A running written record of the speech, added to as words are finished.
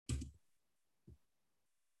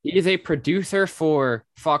He is a producer for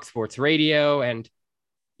Fox Sports Radio, and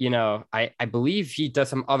I believe he does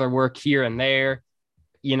some other work here and there.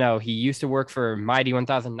 He used to work for Mighty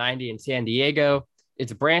 1090 in San Diego.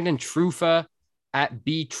 It's Brandon Truffa at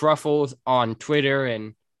B Truffles on Twitter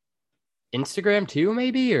and Instagram too,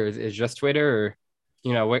 maybe, or is just Twitter,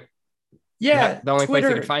 or what? Yeah, The only place they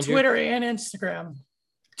can Twitter, find you. Twitter and Instagram. All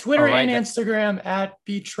Twitter and right, Instagram at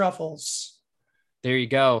B Truffles. there you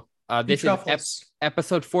go. B This is Truffles.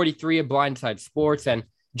 episode 43 of Blindside Sports, and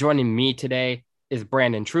joining me today is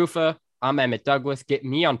Brandon Truffa. I'm Emmett Douglas. Get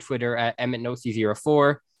me on Twitter at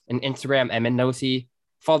EmmettNosi04 and Instagram EmmettNosi.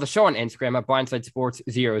 Follow the show on Instagram at Blindside Sports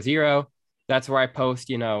 00. That's where I post,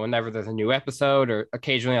 whenever there's a new episode, or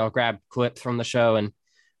occasionally I'll grab clips from the show and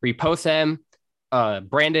repost them.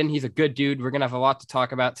 Brandon, he's a good dude. We're gonna have a lot to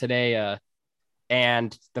talk about today.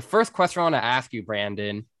 And the first question I want to ask you,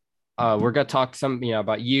 Brandon, we're gonna talk some,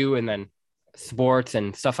 about you and then sports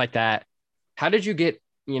and stuff like that. How did you get,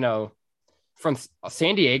 from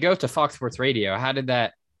San Diego to Fox Sports Radio? How did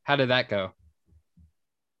that go?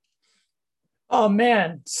 Oh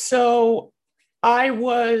man. So I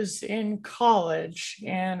was in college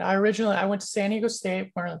and I went to San Diego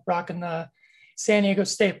State, we're rocking the San Diego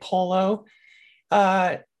State polo.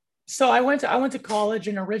 Uh, so I went to college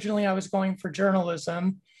and originally I was going for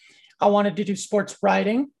journalism. I wanted to do sports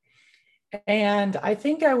writing. And I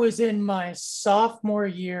think I was in my sophomore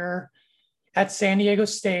year at San Diego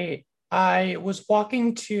State. I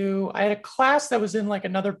had a class that was in like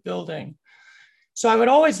another building. So I would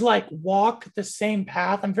always like walk the same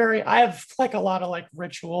path. I have like a lot of like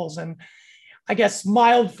rituals and I guess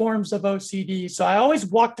mild forms of OCD. So I always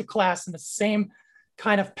walk to class in the same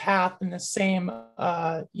kind of path in the same,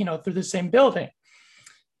 through the same building.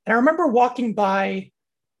 And I remember walking by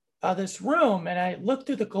this room and I looked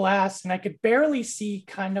through the glass and I could barely see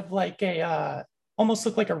kind of like almost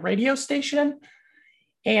looked like a radio station.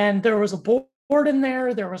 And there was a board in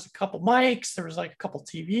there. There was a couple mics. There was like a couple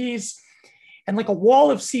TVs and like a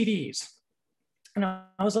wall of CDs. And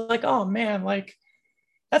I was like, oh man, like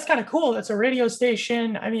that's kind of cool. That's a radio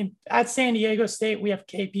station. I mean, at San Diego State, we have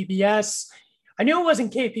KPBS. I knew it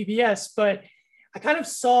wasn't KPBS, but I kind of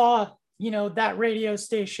saw, that radio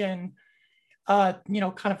station, kind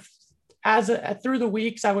of through the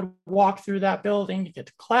weeks, I would walk through that building to get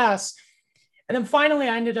to class. And then finally,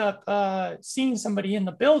 I ended up seeing somebody in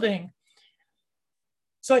the building.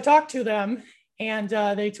 So I talked to them and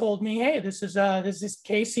they told me, hey, this is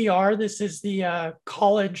KCR. This is the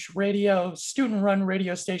college radio, student run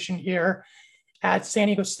radio station here at San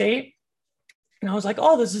Diego State. And I was like,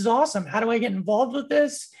 oh, this is awesome. How do I get involved with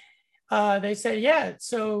this? They said, yeah,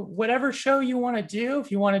 so whatever show you want to do, if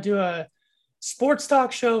you want to do a sports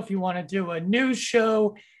talk show, if you want to do a news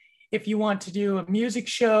show, if you want to do a music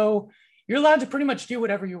show, you're allowed to pretty much do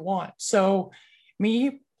whatever you want. So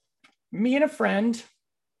me and a friend,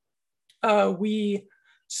 we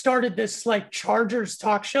started this like Chargers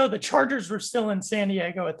talk show. The Chargers were still in San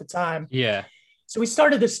Diego at the time. Yeah. So we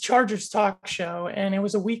started this Chargers talk show and it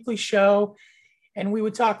was a weekly show and we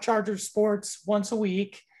would talk Chargers sports once a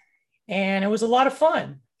week. And it was a lot of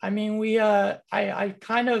fun. I mean, I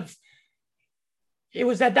kind of, it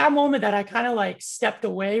was at that moment that I kind of like stepped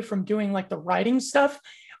away from doing like the writing stuff.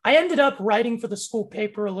 I ended up writing for the school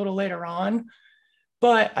paper a little later on,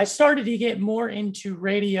 but I started to get more into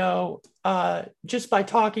radio just by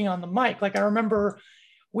talking on the mic. Like I remember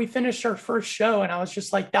we finished our first show and I was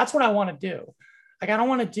just like, that's what I want to do. Like, I don't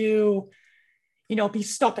want to do, be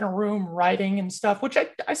stuck in a room writing and stuff, which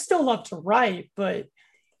I still love to write, but,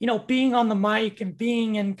 being on the mic and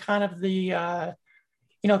being in kind of the, kind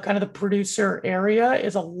of the producer area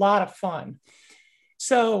is a lot of fun.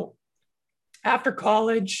 So after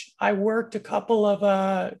college, I worked a couple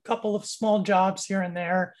of small jobs here and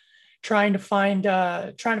there, trying to find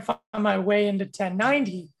my way into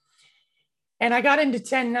 1090. And I got into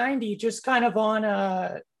 1090 just kind of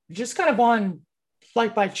on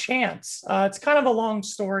like by chance. It's kind of a long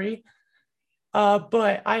story,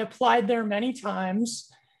 but I applied there many times,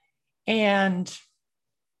 and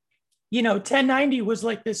 1090 was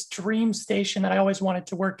like this dream station that I always wanted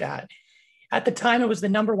to work at. At the time, it was the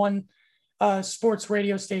number one sports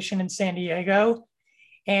radio station in San Diego.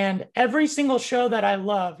 And every single show that I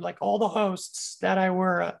loved, like all the hosts that I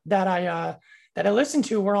listened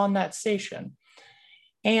to were on that station.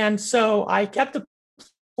 And so I kept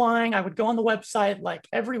applying. I would go on the website like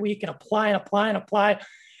every week and apply and apply and apply.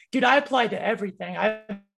 Dude, I applied to everything. I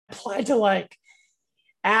applied to like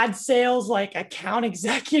ad sales, like account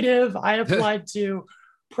executive. I applied to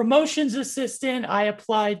promotions assistant. I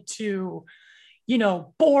applied to,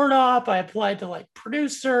 board op. I applied to like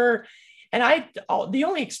producer. And the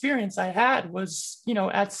only experience I had was,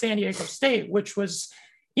 at San Diego State, which was,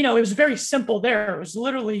 it was very simple there. It was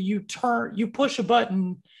literally you push a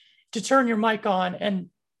button to turn your mic on and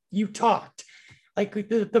you talked. Like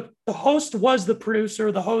the host was the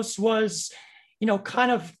producer. The host was,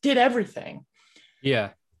 kind of did everything.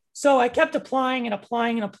 Yeah. So I kept applying and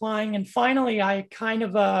applying and applying. And finally I kind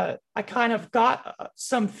of got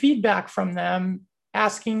some feedback from them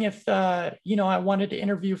asking if, I wanted to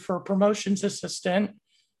interview for a promotions assistant.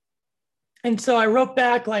 And so I wrote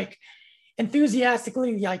back like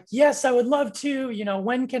enthusiastically, like, yes, I would love to,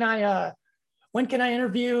 when can I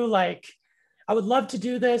interview? Like, I would love to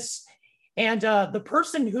do this. And the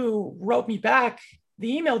person who wrote me back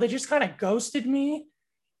the email, they just kind of ghosted me.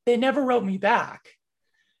 They never wrote me back.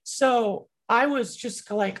 So I was just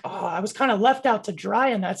like, I was kind of left out to dry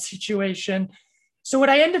in that situation. So what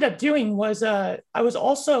I ended up doing was this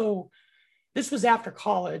was after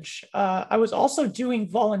college. I was also doing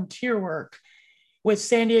volunteer work with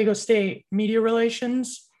San Diego State Media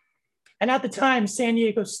Relations. And at the time, San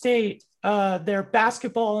Diego State, their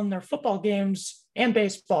basketball and their football games and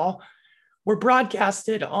baseball were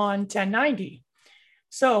broadcasted on 1090.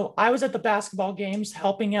 So I was at the basketball games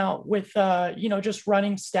helping out with, just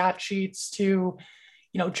running stat sheets to,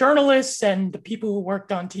 journalists and the people who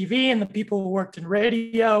worked on TV and the people who worked in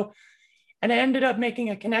radio. And I ended up making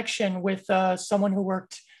a connection with someone who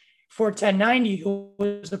worked for 1090, who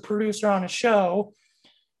was a producer on a show.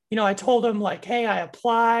 I told him like, hey, I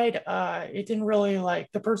applied. It didn't really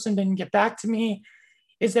the person didn't get back to me.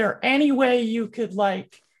 Is there any way you could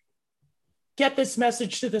get this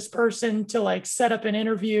message to this person to set up an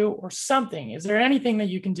interview or something? Is there anything that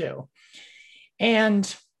you can do?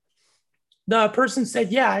 And the person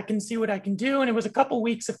said, yeah, I can see what I can do. And it was a couple of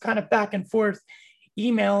weeks of kind of back and forth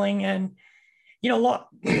emailing. And,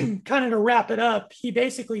 kind of to wrap it up, he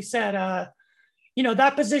basically said,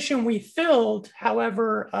 that position we filled.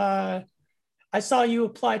 However, I saw you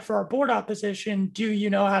applied for our board op position. Do you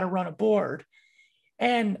know how to run a board?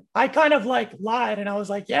 And I kind of lied. And I was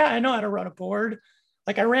like, yeah, I know how to run a board.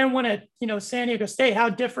 I ran one at, San Diego State. How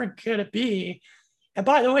different could it be? And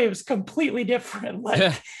by the way, it was completely different.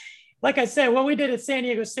 Like I said, what we did at San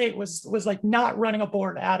Diego State was not running a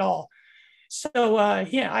board at all. So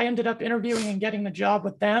I ended up interviewing and getting the job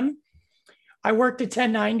with them. I worked at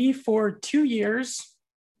 1090 for 2 years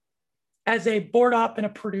as a board op and a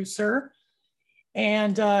producer.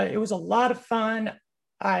 And it was a lot of fun.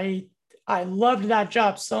 I loved that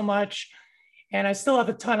job so much. And I still have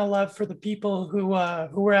a ton of love for the people who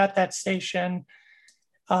were at that station.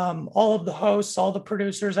 All of the hosts, all the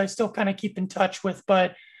producers, I still kind of keep in touch with.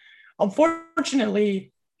 But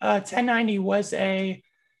unfortunately, 1090 was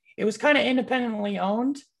kind of independently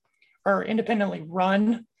owned or independently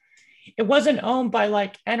run. It wasn't owned by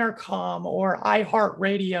Entercom or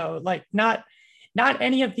iHeartRadio, not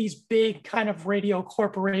any of these big kind of radio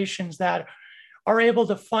corporations that are able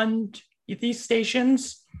to fund these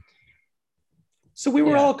stations. So we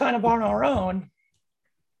were all kind of on our own.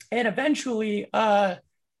 And eventually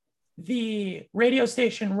the radio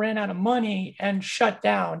station ran out of money and shut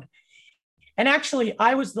down. And actually,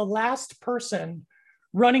 I was the last person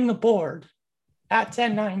running the board at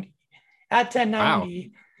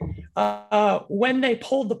 1090. Wow. When they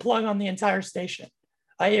pulled the plug on the entire station.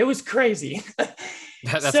 It was crazy.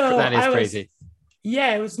 That is crazy.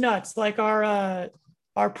 Yeah, it was nuts. Our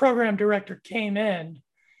program director came in,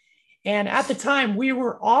 and at the time we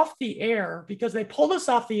were off the air because they pulled us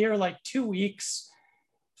off the air 2 weeks,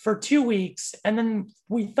 and then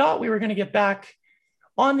we thought we were going to get back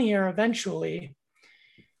on the air eventually.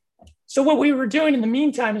 So what we were doing in the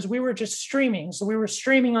meantime is we were just streaming. So we were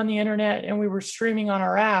streaming on the internet and we were streaming on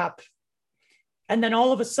our app. And then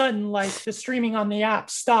all of a sudden, the streaming on the app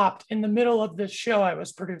stopped in the middle of this show I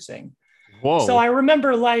was producing. Whoa. So I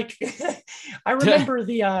remember the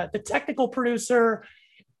technical producer,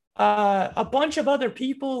 a bunch of other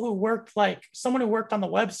people who worked, someone who worked on the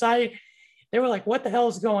website. They were like, what the hell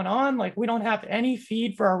is going on? We don't have any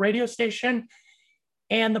feed for our radio station.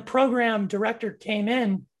 And the program director came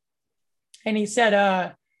in and he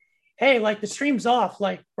said, hey, the stream's off,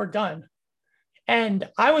 we're done. And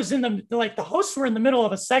I was in the hosts were in the middle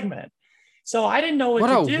of a segment. So I didn't know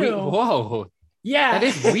what to do. Whoa. Yeah. That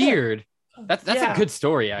is weird. That's a good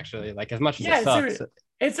story, actually, as much as it sucks.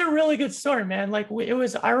 It's a really good story, man.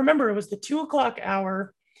 I remember it was the 2:00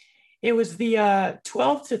 hour. It was the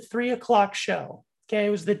 12 to 3 o'clock show. Okay. It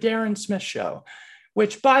was the Darren Smith show,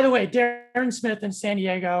 which, by the way, Darren Smith in San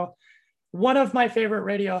Diego, one of my favorite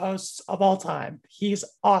radio hosts of all time. He's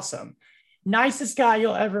awesome. Nicest guy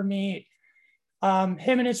you'll ever meet.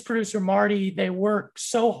 Him and his producer, Marty, they work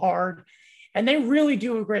so hard. and they really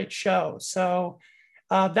do a great show. So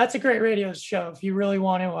that's a great radio show if you really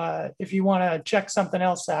want to check something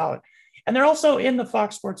else out. And they're also in the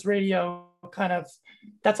Fox Sports Radio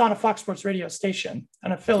that's on a Fox Sports Radio station,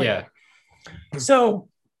 an affiliate. Yeah. So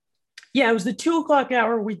yeah, it was the 2:00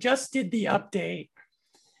 hour. We just did the update.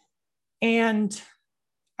 And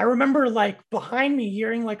I remember like behind me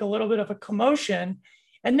hearing like a little bit of a commotion,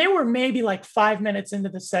 and they were maybe like 5 minutes into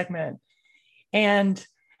the segment. And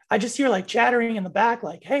I just hear like chattering in the back,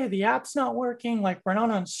 like, hey, the app's not working. Like we're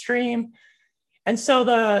not on stream. And so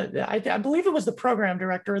I believe it was the program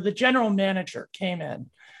director, or the general manager came in,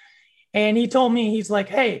 and he told me, he's like,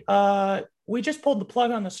 hey, we just pulled the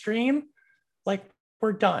plug on the stream. Like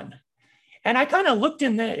we're done. And I kind of looked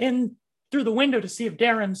in through the window to see if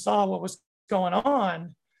Darren saw what was going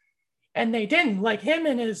on. And they didn't. Like him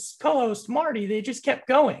and his co-host Marty, they just kept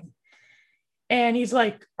going. And he's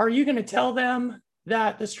like, are you going to tell them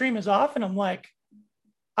that the stream is off? And I'm like,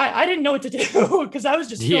 I didn't know what to do because I was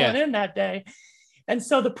just filling in that day. And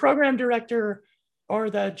so the program director or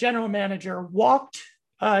the general manager walked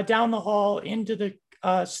down the hall into the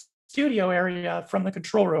studio area from the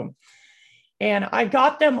control room. And I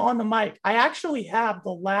got them on the mic. I actually have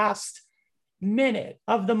the last minute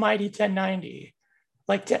of the Mighty 1090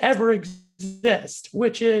 like to ever exist,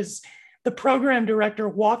 which is the program director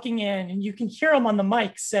walking in, and you can hear him on the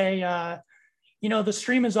mic say, the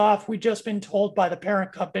stream is off. We've just been told by the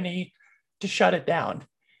parent company to shut it down.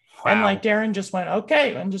 Wow. And like Darren just went,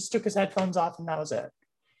 okay, and just took his headphones off, and that was it.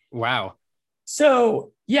 Wow.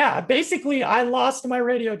 So yeah, basically I lost my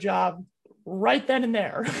radio job right then and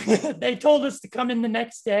there. They told us to come in the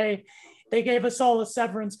next day. They gave us all a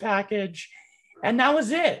severance package, and that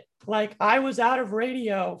was it. Like I was out of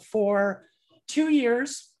radio for 2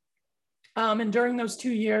 years. And during those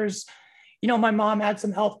 2 years, my mom had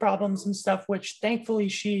some health problems and stuff, which thankfully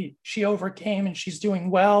she overcame, and she's doing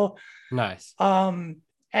well. Nice. And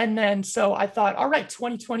then, so I thought, all right,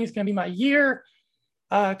 2020 is going to be my year.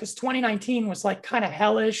 Cause 2019 was like kind of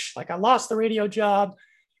hellish. Like I lost the radio job.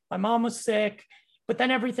 My mom was sick, but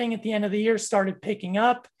then everything at the end of the year started picking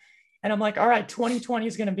up, and I'm like, all right, 2020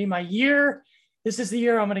 is going to be my year. This is the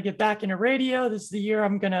year I'm going to get back into radio. This is the year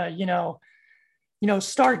I'm going to,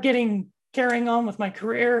 start carrying on with my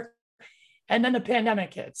career. And then the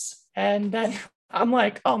pandemic hits. And then I'm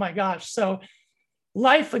like, oh my gosh. So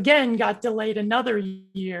life again got delayed another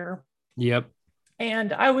year. Yep.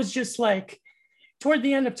 And I was just like, toward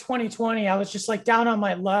the end of 2020, I was just like down on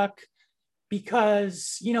my luck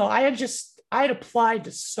because, I had applied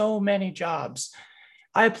to so many jobs.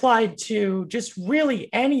 I applied to just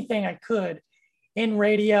really anything I could in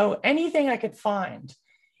radio, anything I could find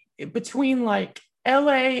between like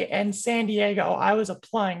LA and San Diego, I was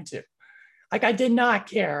applying to. Like, I did not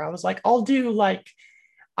care. I was like,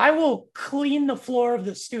 I will clean the floor of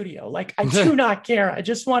the studio. Like, I do not care. I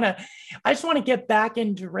just want to get back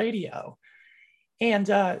into radio. And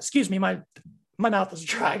excuse me, my mouth is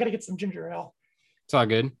dry. I got to get some ginger ale. It's all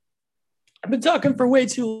good. I've been talking for way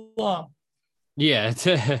too long. Yeah.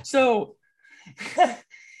 So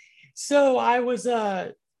I was,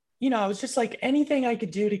 I was just like anything I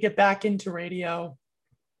could do to get back into radio.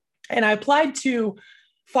 And I applied to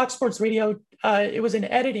Fox Sports Radio. It was an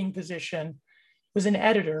editing position. It was an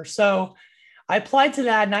editor. So I applied to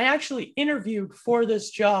that, and I actually interviewed for this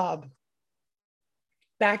job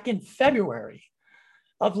back in February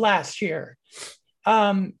of last year.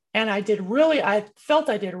 And I felt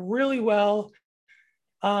I did really well.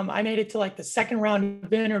 I made it to like the second round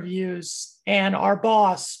of interviews, and our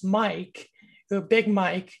boss, Mike, Big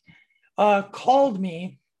Mike, called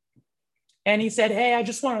me, and he said, hey, I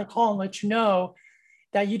just wanted to call and let you know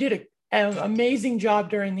that you did an amazing job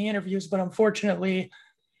during the interviews, but unfortunately,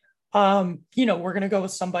 we're going to go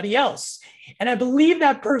with somebody else. And I believe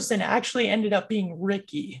that person actually ended up being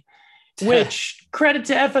Ricky, which credit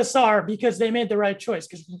to FSR, because they made the right choice,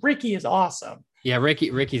 because Ricky is awesome. Yeah,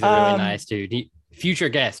 Ricky's a really nice dude. Future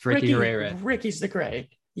guest, Ricky Herrera. Ricky's the great.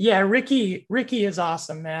 Yeah, Ricky is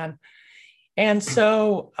awesome, man. And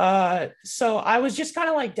so I was just kind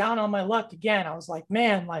of like down on my luck again. I was like,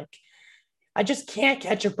 man, like I just can't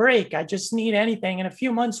catch a break. I just need anything. And a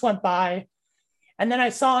few months went by, and then I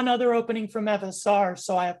saw another opening from FSR.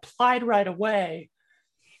 So I applied right away,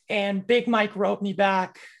 and Big Mike wrote me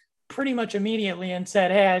back pretty much immediately and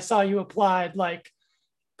said, hey, I saw you applied, like,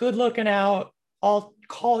 good looking out. I'll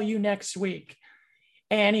call you next week.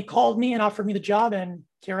 And he called me and offered me the job, and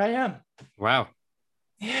here I am. Wow.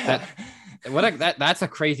 Yeah. That's a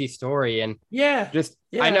crazy story. And yeah,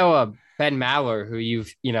 I know Ben Maller, who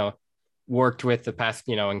you've, worked with the past,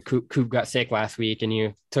 and Coop got sick last week, and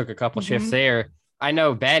you took a couple shifts there. I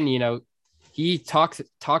know Ben, he talked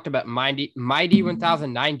about Mighty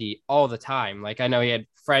 1090 all the time. Like I know he had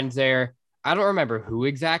friends there. I don't remember who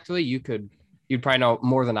exactly. You'd probably know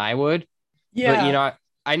more than I would. But Yeah.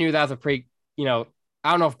 I knew that was a pretty, I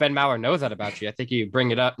don't know if Ben Maller knows that about you. I think you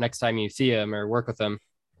bring it up next time you see him or work with him.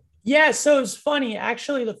 Yeah, so it was funny.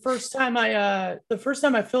 Actually, the first time I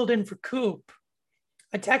filled in for Coop,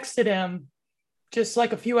 I texted him just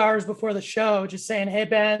like a few hours before the show, just saying, "Hey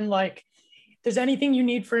Ben, like, if there's anything you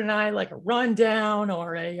need for tonight, like a rundown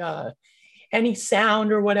or a any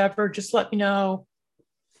sound or whatever, just let me know."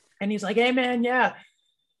 And he's like, "Hey man, yeah."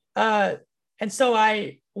 Uh, and so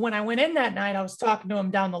when I went in that night, I was talking to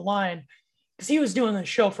him down the line because he was doing the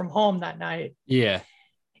show from home that night, Yeah.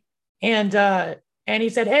 and he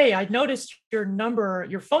said, "Hey, I noticed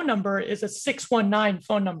your phone number is a 619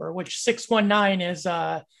 phone number, which 619 is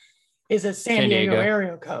a San San Diego Diego.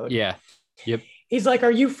 area code." Yeah. Yep. He's like,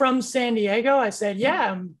 "Are you from San Diego?" I said,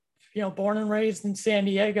 "Yeah, I'm, born and raised in San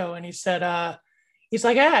Diego." And he said, he's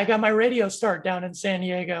like, "Yeah, I got my radio start down in San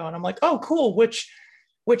Diego." And I'm like, "Oh, cool. Which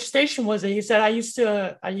station was it?" He said, he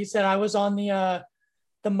said I was on the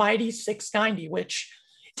Mighty 690, which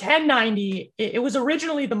 1090, it was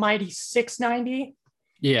originally the Mighty 690.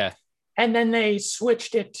 Yeah. And then they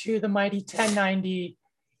switched it to the Mighty 1090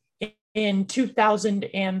 in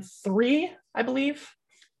 2003, I believe.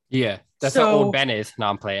 Yeah. That's how So old Ben is. No,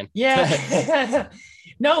 I'm playing. yeah.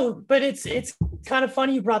 No, but it's kind of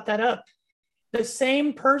funny you brought that up. The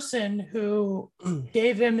same person who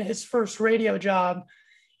gave him his first radio job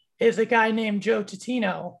is a guy named Joe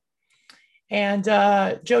Totino. And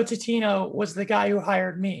Joe Totino was the guy who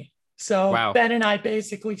hired me. So Wow. Ben and I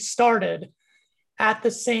basically started at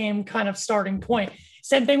the same kind of starting point.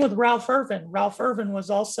 Same thing with Ralph Irvin. Ralph Irvin was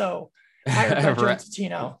also hired by Joe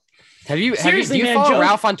Totino. Do you Seriously, man, follow Joe,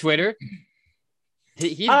 Ralph on Twitter?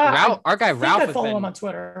 He's I our guy think Ralph I has follow been him on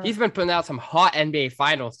Twitter. he's been putting out some hot NBA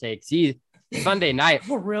finals takes. Sunday night.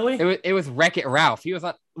 Oh, really? It was Wreck-It Ralph. He was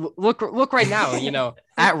on look right now,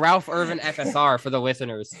 at Ralph Irvin FSR for the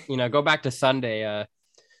listeners. Go back to Sunday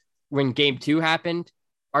when game 2 happened.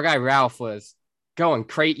 Our guy Ralph was going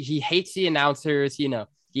crazy. He hates the announcers, he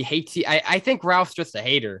hates I think Ralph's just a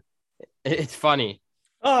hater. It's funny.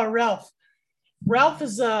 Oh, Ralph. Ralph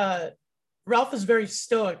is very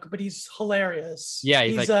stoic, but he's hilarious. Yeah,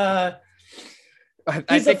 he's like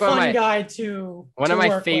he's a fun guy to one of my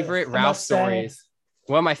work favorite with, Ralph stories.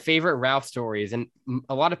 One of my favorite Ralph stories, and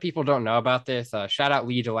a lot of people don't know about this. Shout out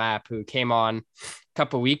Lee DeLapp, who came on a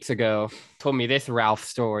couple weeks ago, told me this Ralph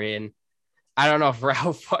story, and I don't know if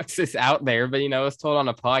Ralph wants this out there, but it was told on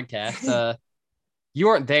a podcast. You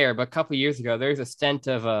weren't there, but a couple years ago, there's a stent.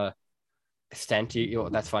 That's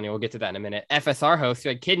funny. We'll get to that in a minute. FSR host who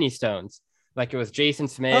had kidney stones, like it was Jason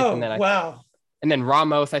Smith, Oh, and then wow. And then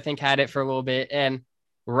Ramos, I think, had it for a little bit, and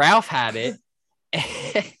Ralph had it.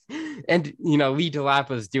 And Lee DeLapp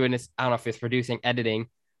was doing this. I don't know if it's producing, editing,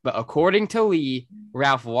 but according to Lee,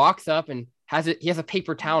 Ralph walks up and he has a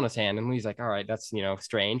paper towel in his hand, and Lee's like, "All right, that's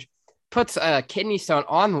strange." Puts a kidney stone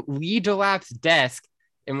on Lee DeLapp's desk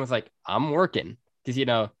and was like, "I'm working,"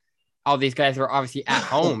 because all these guys were obviously at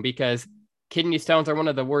home because kidney stones are one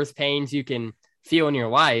of the worst pains you can feel in your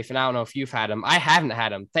life. And I don't know if you've had them. I haven't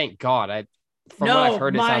had them, thank God. From what I've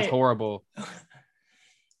heard, it sounds horrible.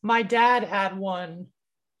 My dad had one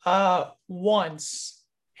once,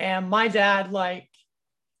 and my dad, like,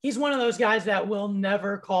 he's one of those guys that will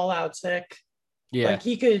never call out sick. Yeah, like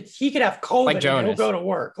he could have COVID, like, and he'll go to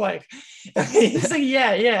work. Like, he's like,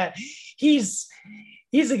 yeah. He's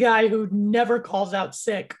a guy who never calls out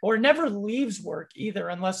sick or never leaves work either,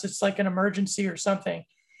 unless it's like an emergency or something.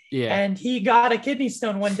 Yeah, and he got a kidney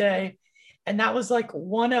stone one day. And that was like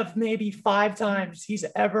one of maybe 5 times he's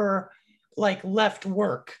ever like left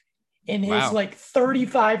work in his like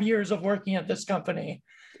 35 years of working at this company.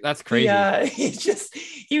 That's crazy.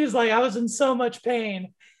 He was like, I was in so much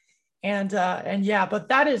pain. And yeah, but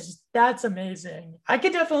that's amazing. I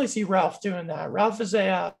could definitely see Ralph doing that. Ralph is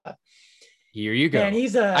here you go. Man,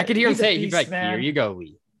 I could hear him say, he'd be like, man. Here you go,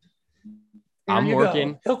 Lee. I'm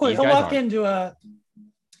working. He'll walk into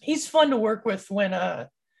he's fun to work with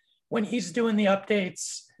when he's doing the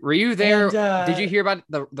updates. Were you there? Did you hear about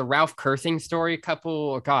the Ralph cursing story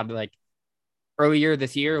like earlier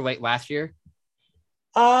this year, late last year?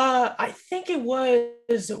 I think it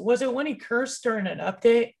was it when he cursed during an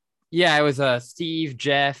update? Yeah, it was Steve,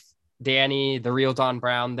 Jeff, Danny, the real Don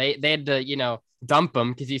Brown. They had to, dump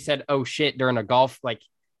him because he said, "Oh shit," during a golf, like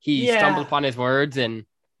he stumbled upon his words, and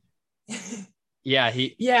I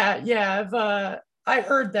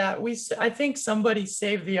heard that. I think somebody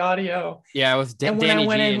saved the audio. Yeah, it was and when Danny I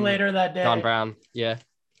went G in and later that day, Don Brown. Yeah.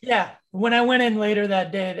 Yeah, when I went in later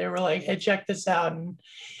that day, they were like, "Hey, check this out." And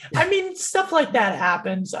I mean, stuff like that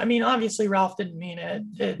happens. I mean, obviously Ralph didn't mean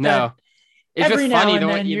it. That No, it's just every now funny and the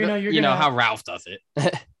way then, you're you know gonna, how Ralph does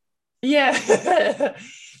it. yeah.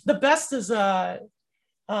 The best is um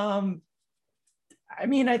I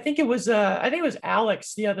mean, I think it was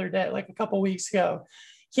Alex the other day, like a couple weeks ago.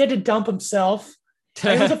 He had to dump himself.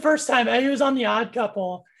 And it was the first time he was on the Odd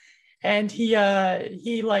Couple, and he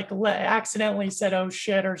like accidentally said "oh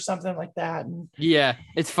shit" or something like that, and Yeah,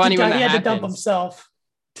 it's funny when he that had to dump happens. himself.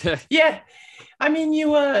 Yeah, I mean,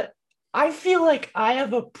 I feel like I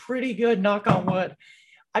have a pretty good, knock on wood,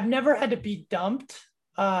 I've never had to be dumped.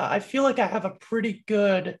 I feel like I have a pretty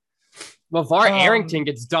good LeVar Arrington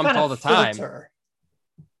gets dumped kind all of the time, filter.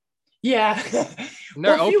 Yeah. and Well,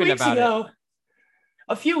 they're open about it.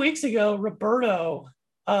 a few weeks ago, Roberto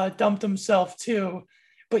dumped himself too,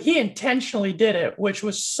 but he intentionally did it, which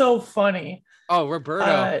was so funny. Oh, Roberto.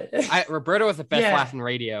 Uh, Roberto was the best yeah. laugh in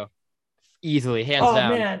radio, easily, hands Oh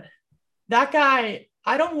down. man, that guy.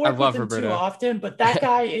 I don't I work with love him too Roberto. often, but that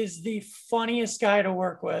guy is the funniest guy to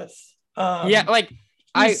work with. Yeah, like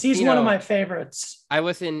He's one of my favorites. I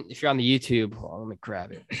listen if you're on the YouTube. Hold on, let me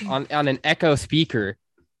grab it on an Echo speaker,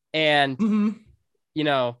 and Mm-hmm. you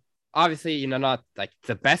know, obviously, not like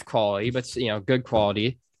the best quality, but good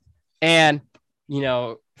quality. And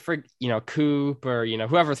for Coop or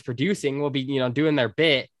whoever's producing will be doing their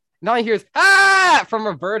bit. And all you hear is from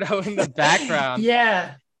Roberto in the background.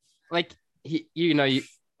 Yeah. Like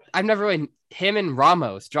I've never really him and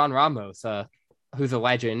John Ramos, who's a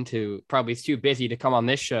legend who probably is too busy to come on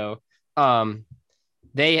this show.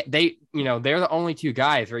 They they're the only two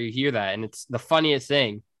guys where you hear that, and it's the funniest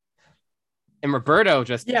thing. And Roberto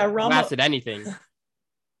just Ramos. laughs at anything.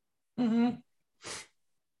 Mm-hmm.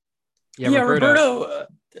 Yeah, Yeah, Roberto.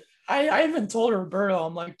 I even told Roberto,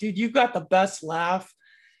 I'm like, dude, you've got the best laugh.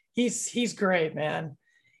 He's great, man.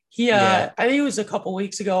 Yeah. I think it was a couple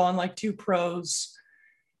weeks ago on like Two Pros.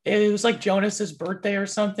 It was like Jonas's birthday or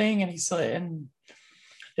something, and and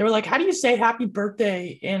they were like, "How do you say happy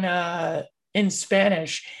birthday in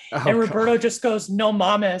Spanish?" Oh And Roberto God. just goes, "No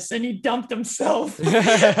mames," and he dumped himself,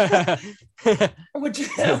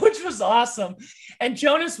 which was awesome. And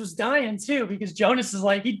Jonas was dying too, because Jonas is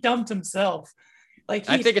like, he dumped himself. Like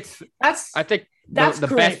I think it's. that's I think that's the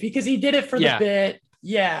great best. because he did it for the Yeah, bit.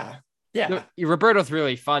 Yeah. Yeah. Roberto's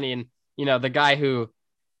really funny, and the guy who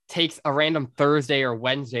takes a random Thursday or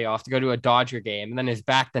Wednesday off to go to a Dodger game and then is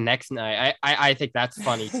back the next night. I think that's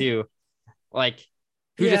funny too. Like,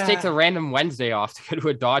 who just takes a Yeah. random Wednesday off to go to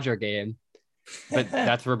a Dodger game? But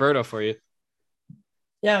that's Roberto for you.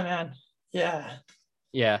 Yeah, man. Yeah.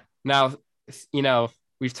 Yeah. Now,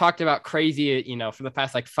 we've talked about crazy, for the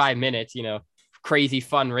past like 5 minutes, crazy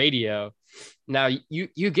fun radio. Now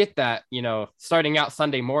you get that, starting out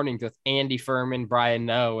Sunday mornings with Andy Furman, Brian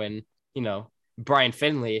Noe, and, Brian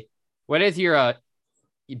Finley. What is your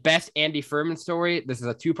best Andy Furman story? This is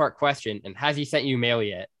a two-part question. And has he sent you mail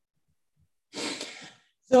yet?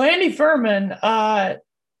 So Andy Furman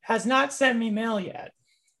has not sent me mail yet.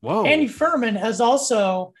 Andy Whoa. Furman has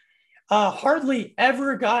also hardly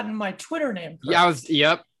ever gotten my Twitter name Yeah, correct,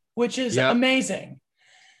 yep. which is Yep. amazing.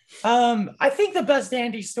 I think the best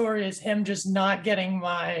Andy story is him just not getting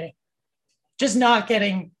my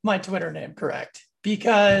Twitter name correct,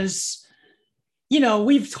 because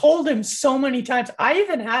we've told him so many times. I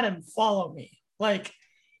even had him follow me. Like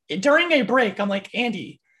during a break, I'm like,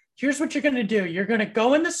 Andy, here's what you're going to do. You're going to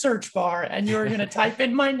go in the search bar and you're going to type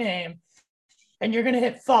in my name and you're going to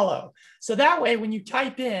hit follow. So that way, when you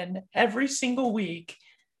type in every single week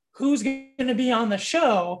who's going to be on the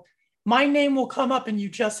show, my name will come up and you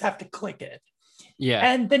just have to click it. Yeah.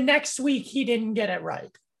 And the next week, he didn't get it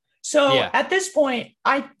right. So Yeah. at this point,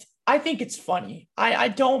 I think it's funny. I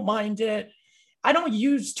don't mind it. I don't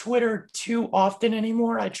use Twitter too often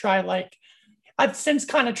anymore. I've since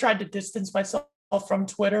kind of tried to distance myself from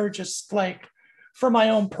Twitter, just like for my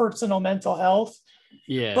own personal mental health.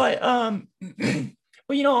 Yeah. But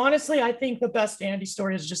honestly, I think the best Andy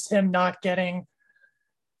story is just him not getting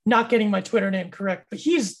my Twitter name correct. But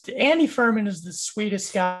Andy Furman is the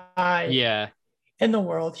sweetest guy Yeah. in the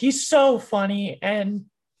world. He's so funny, and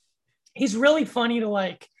he's really funny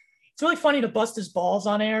it's really funny to bust his balls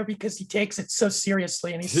on air because he takes it so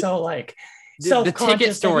seriously, and he's so like The ticket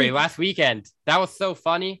self-conscious. story last weekend. That was so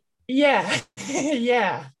funny. Yeah.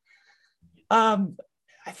 Yeah. I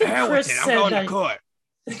think Chris I'm said going that. to court.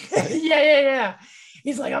 Yeah.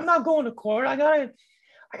 He's like, I'm not going to court. I got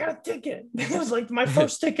a ticket. It was like my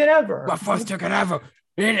first ticket ever. My first ticket ever.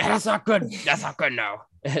 That's not good. That's not good now.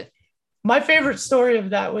 My favorite story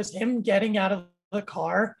of that was him getting out of the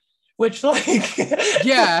car which like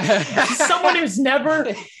Yeah. someone who's never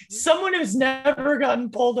gotten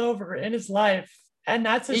pulled over in his life. And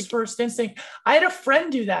that's his first instinct. I had a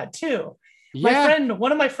friend do that too. Yeah.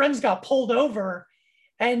 One of my friends got pulled over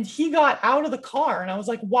and he got out of the car. And I was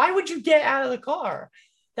like, why would you get out of the car?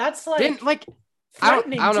 That's like Didn't like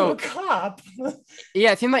threatening I don't to know. a cop.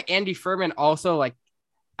 Yeah, it seemed like Andy Furman also like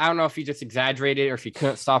I don't know if he just exaggerated or if he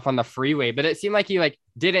couldn't stop on the freeway, but it seemed like he like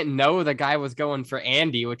didn't know the guy was going for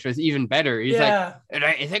Andy, which was even better. He's Yeah.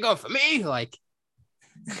 like, is it going for me? Like,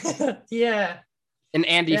 Yeah. and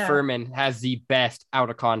Andy Yeah. Furman has the best out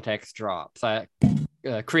of context drops.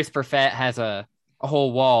 Chris Perfett has a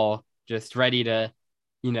whole wall just ready to,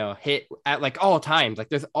 hit at like all times. Like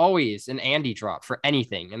there's always an Andy drop for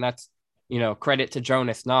anything. And that's, credit to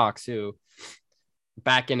Jonas Knox, who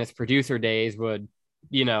back in his producer days would,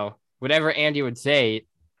 whatever Andy would say,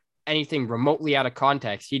 anything remotely out of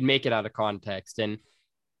context, he'd make it out of context. And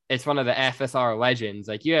it's one of the FSR legends.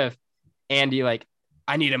 Like you have Andy, like,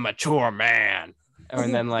 I need a mature man.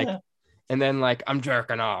 And then like, I'm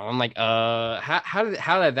jerking off. I'm like, how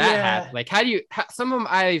did that happen? Like, some of them,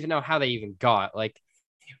 I don't even know how they even got. Like,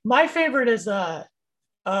 my favorite is,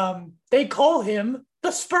 they call him the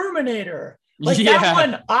Sperminator. Like that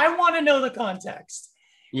one, I want to know the context.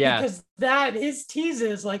 Yeah. Because his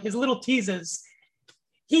teases, like his little teases,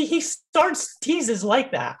 he starts teases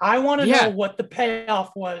like that. I want to know what the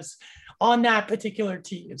payoff was on that particular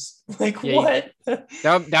tease. Like what?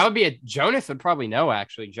 That would be Jonas would probably know,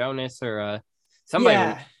 actually. Jonas or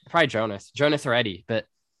somebody, probably Jonas or Eddie. But,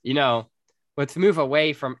 let's move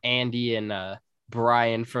away from Andy and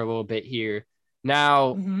Brian for a little bit here.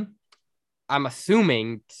 Now, I'm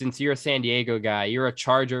assuming since you're a San Diego guy, you're a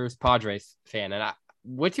Chargers Padres fan. And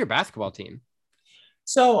what's your basketball team?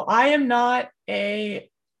 So I am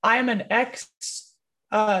an ex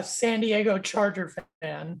San Diego Charger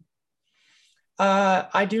fan.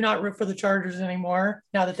 I do not root for the Chargers anymore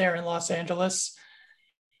now that they're in Los Angeles.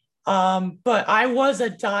 But I was a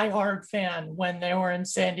diehard fan when they were in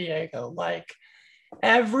San Diego. Like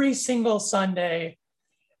every single Sunday,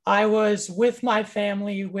 I was with my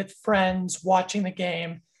family, with friends watching the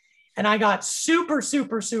game, and I got super,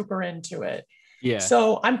 super, super into it. Yeah.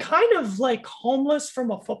 So I'm kind of like homeless from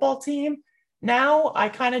a football team. Now I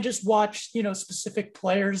kind of just watch, specific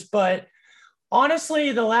players, but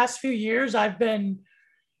honestly, the last few years, I've been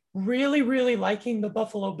really, really liking the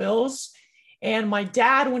Buffalo Bills. And my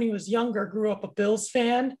dad, when he was younger, grew up a Bills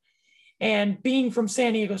fan. And being from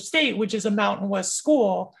San Diego State, which is a Mountain West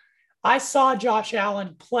school, I saw Josh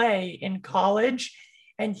Allen play in college,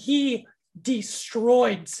 and he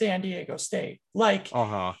destroyed San Diego State. Like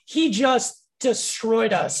he just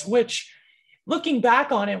destroyed us, which looking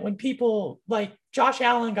back on it, when people like Josh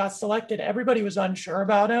Allen got selected, everybody was unsure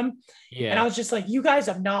about him. Yeah. And I was just like, you guys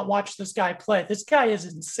have not watched this guy play. This guy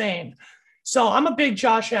is insane. So I'm a big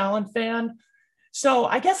Josh Allen fan. So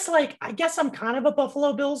I guess I'm kind of a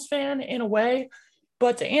Buffalo Bills fan in a way.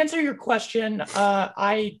 But to answer your question,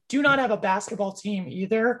 I do not have a basketball team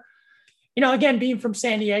either. Again, being from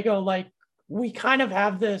San Diego, like we kind of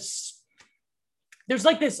have there's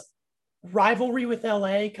like this rivalry with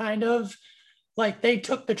LA kind of. Like they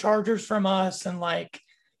took the Chargers from us, and like,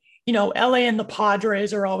 LA and the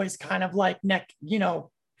Padres are always kind of like they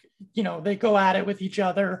go at it with each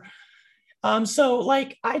other. So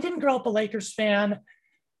like I didn't grow up a Lakers fan.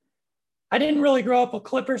 I didn't really grow up a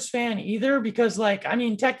Clippers fan either, because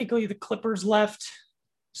technically the Clippers left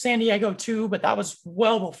San Diego too, but that was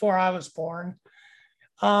well before I was born.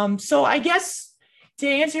 So I guess to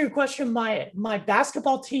answer your question, my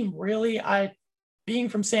basketball team, really, being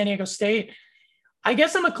from San Diego State, I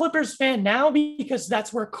guess I'm a Clippers fan now because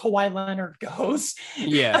that's where Kawhi Leonard goes.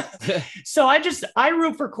 Yeah. So I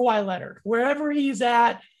root for Kawhi Leonard. Wherever he's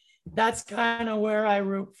at, that's kind of where I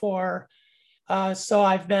root for. So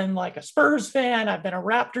I've been like a Spurs fan. I've been a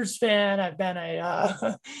Raptors fan. I've been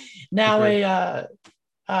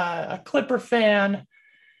a Clipper fan.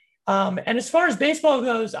 And as far as baseball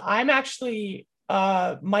goes, I'm actually,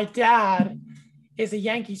 my dad is a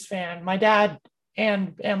Yankees fan. My dad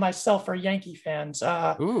and myself are Yankee fans.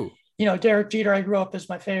 Derek Jeter, I grew up as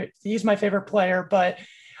he's my favorite player, but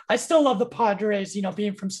I still love the Padres,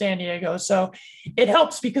 being from San Diego. So it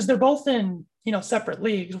helps because they're both in, separate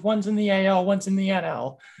leagues. One's in the AL, one's in the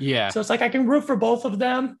NL. Yeah. So it's like I can root for both of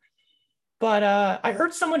them. But I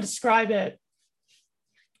heard someone describe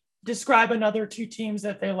another two teams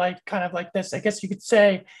that they like kind of like this. I guess you could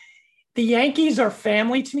say the Yankees are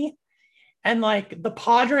family to me, and like the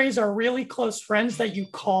Padres are really close friends that you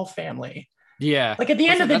call family. Yeah. Like at the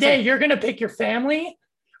end of the day, you're going to pick your family,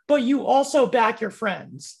 but you also back your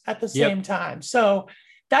friends at the same time. So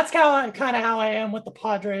that's how I am with the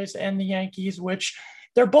Padres and the Yankees, which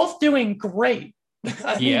they're both doing great. I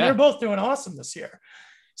mean, they're Yeah. both doing awesome this year.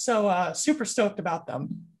 So super stoked about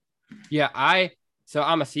them. Yeah. So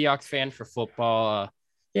I'm a Seahawks fan for football.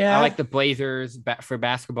 I like Yeah. the Blazers for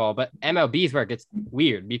basketball, but MLB is where it gets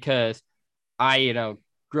weird because I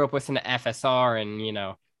grew up listening to FSR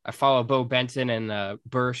and I follow Bo Benson and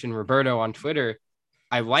Bursch and Roberto on Twitter.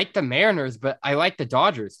 I like the Mariners, but I like the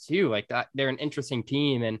Dodgers too. Like that, they're an interesting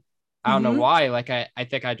team, and I don't know Mm-hmm. why. Like I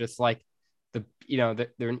think I just like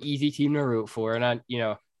they're an easy team to root for, and I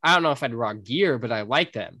don't know if I'd rock gear, but I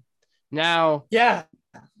like them. Now, Yeah.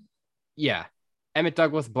 yeah, Emmett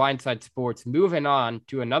Douglas, Blindside Sports. Moving on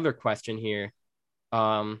to another question here.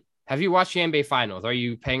 Have you watched the NBA Finals? Are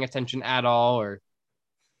you paying attention at all, or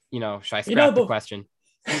should I You know, scrap the question?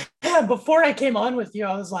 before I came on with you,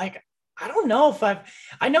 I was like, I don't know if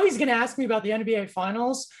I know he's going to ask me about the NBA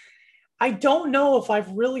Finals. I don't know if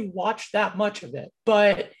I've really watched that much of it,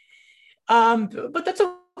 but that's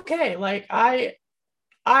okay. Like I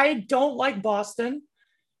don't like Boston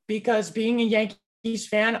because being a Yankees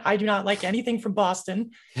fan, I do not like anything from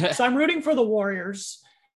Boston. So I'm rooting for the Warriors.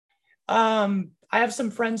 I have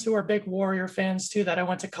some friends who are big Warrior fans too that I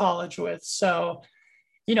went to college with. So,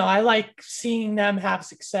 I like seeing them have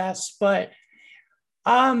success. But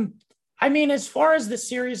um, I mean, as far as the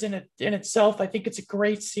series in itself, I think it's a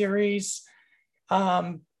great series.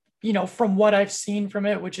 Um, from what I've seen from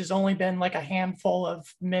it, which has only been like a handful of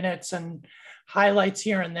minutes and highlights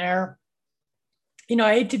here and there.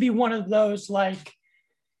 I hate to be one of those like,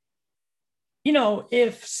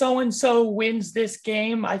 if so and so wins this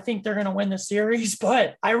game, I think they're going to win the series.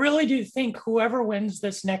 But I really do think whoever wins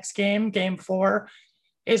this next game, game 4,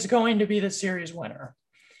 is going to be the series winner.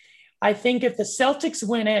 I think if the Celtics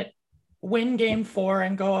win game 4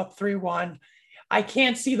 and go up 3-1, I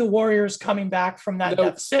can't see the Warriors coming back from that Nope.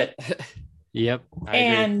 deficit. Yep, I agree.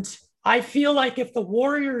 And I feel like if the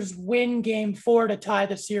Warriors win game 4 to tie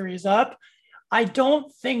the series up, I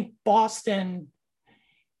don't think Boston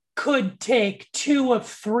could take 2 of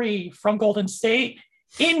 3 from Golden State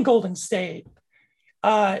in Golden State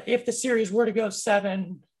if the series were to go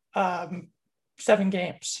 7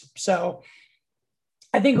 games. So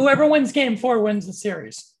I think whoever wins game 4 wins the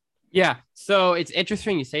series. Yeah. So it's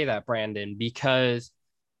interesting you say that, Brandon, because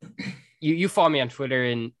you follow me on Twitter,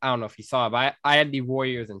 and I don't know if you saw it, but I had the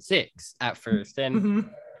Warriors in 6 at first. And Mm-hmm.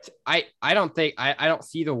 I don't think I don't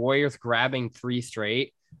see the Warriors grabbing 3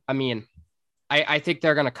 straight. I mean, I think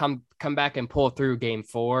they're gonna come back and pull through game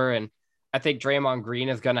 4. And I think Draymond Green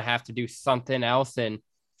is gonna have to do something else and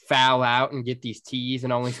foul out and get these tees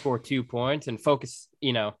and only score 2 points and focus,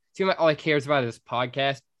 seem like all he cares about is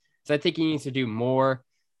podcast. So I think he needs to do more.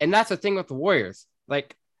 And that's the thing with the Warriors.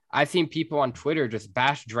 Like, I've seen people on Twitter just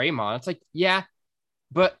bash Draymond. It's like, yeah,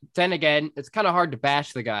 but then again, it's kind of hard to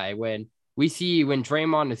bash the guy when we see when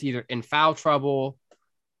Draymond is either in foul trouble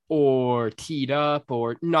or teed up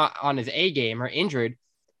or not on his A game or injured.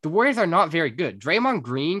 The Warriors are not very good. Draymond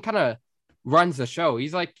Green kind of runs the show.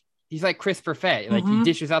 He's like Chris Perfett. Like, he Mm-hmm.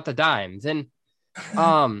 dishes out the dimes. And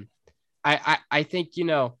I think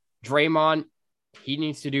Draymond, he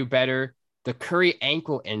needs to do better. The Curry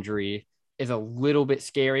ankle injury is a little bit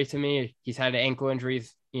scary to me. He's had ankle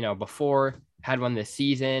injuries, before, had one this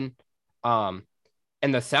season. And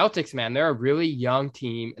the Celtics, man, they're a really young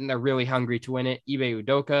team and they're really hungry to win it. Ime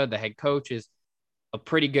Udoka, the head coach, is a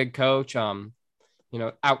pretty good coach.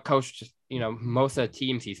 Outcoached, most of the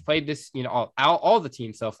teams he's played this, all the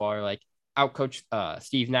teams so far, like outcoached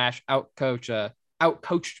Steve Nash, outcoached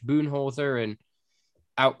Budenholzer, and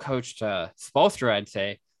outcoached Spoelstra, I'd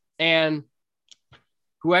say. And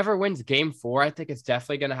whoever wins game 4, I think it's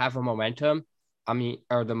definitely going to have a momentum.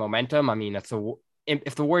 The momentum. I mean, if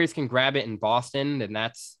the Warriors can grab it in Boston, then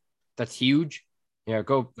that's huge.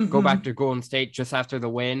 Go Mm-hmm. back to Golden State just after the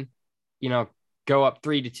win, go up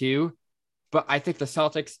 3-2. But I think the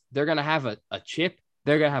Celtics, they're going to have a chip.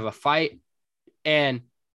 They're going to have a fight. And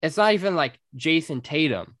it's not even like Jason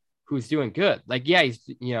Tatum, who's doing good. Like, yeah,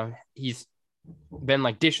 he's been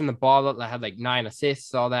like dishing the ball up. I had like 9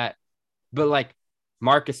 assists, all that. But like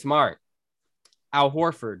Marcus Smart, Al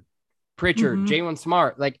Horford, Pritchard, Mm-hmm. Jalen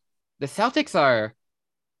Smart, like the Celtics are,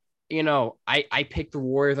 I picked the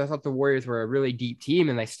Warriors. I thought the Warriors were a really deep team,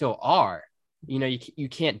 and they still are. You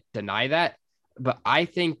can't deny that. But I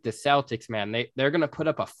think the Celtics, man, they're going to put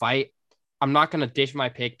up a fight. I'm not going to dish my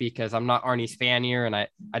pick because I'm not Arnie Spanier, and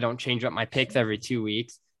I don't change up my picks every 2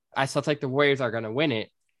 weeks. I still think the Warriors are going to win it.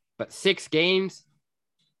 But 6 games,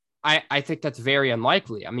 I think that's very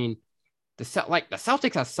unlikely. I mean, the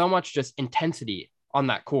Celtics have so much just intensity on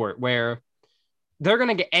that court where they're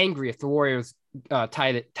gonna get angry if the Warriors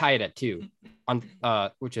tie it at 2 on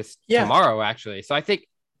which is tomorrow actually. So I think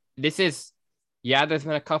this is there's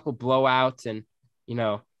been a couple blowouts and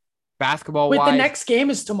basketball wise. The next game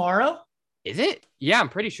is tomorrow. Is it? Yeah, I'm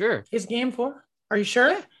pretty sure. Is game 4? Are you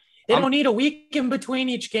sure? Yeah. They don't need a week in between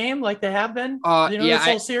each game like they have been. This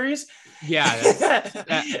whole series. Yeah.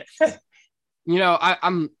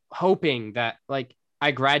 I'm hoping that like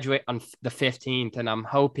I graduate on the 15th, and I'm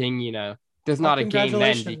hoping there's not a game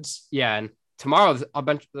then. And tomorrow's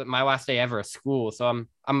my last day ever of school, so I'm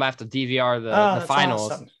gonna have to DVR the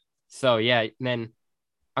finals. Awesome. So and then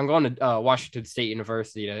I'm going to Washington State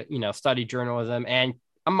University to study journalism, and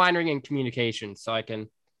I'm minoring in communication, so I can.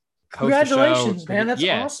 Congratulations, man! That's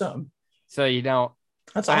awesome. So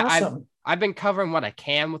that's awesome. I've been covering what I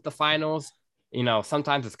can with the finals.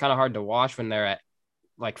 Sometimes it's kind of hard to watch when they're at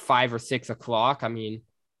like 5 or 6 o'clock. I mean,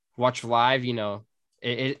 watch live.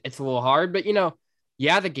 It's a little hard, but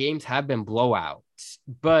the games have been blowouts.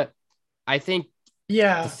 But I think the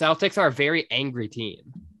Celtics are a very angry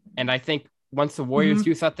team, and I think once the Warriors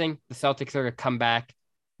do something, the Celtics are gonna come back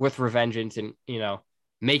with revengeance and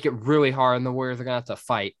make it really hard, and the Warriors are gonna have to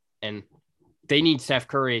fight. And they need Steph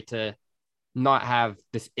Curry to not have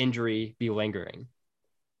this injury be lingering.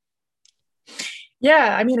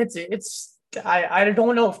 Yeah, I mean, I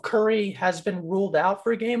don't know if Curry has been ruled out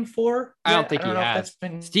for game 4. I don't think he has. That's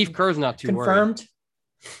been Steve Kerr's not too confirmed. Worried.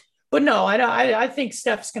 But no, I think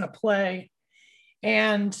Steph's going to play.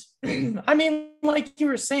 And I mean, like you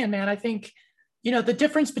were saying, man, I think, the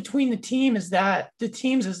difference between the teams is that the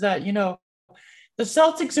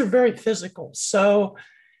Celtics are very physical. So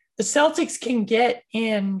the Celtics can get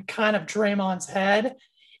in kind of Draymond's head.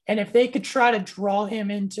 And if they could try to draw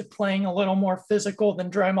him into playing a little more physical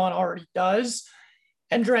than Draymond already does,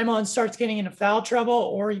 and Draymond starts getting into foul trouble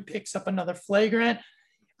or he picks up another flagrant,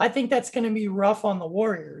 I think that's going to be rough on the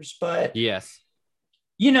Warriors. But, yes,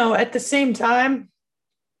 at the same time,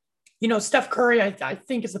 Steph Curry, I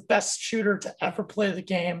think is the best shooter to ever play the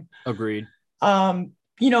game. Agreed.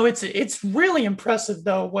 It's really impressive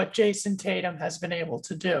though what Jason Tatum has been able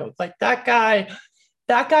to do. Like that guy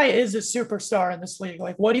is a superstar in this league.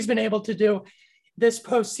 Like what he's been able to do this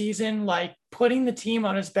postseason, like putting the team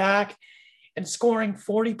on his back and scoring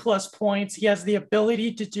 40 plus points. He has the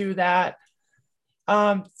ability to do that.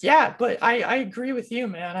 But I agree with you,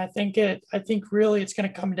 man. I think really it's going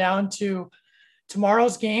to come down to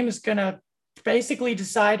tomorrow's game is going to basically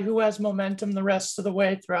decide who has momentum the rest of the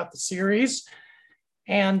way throughout the series.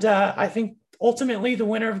 And I think ultimately the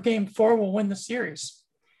winner of game 4 will win the series.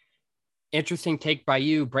 Interesting take by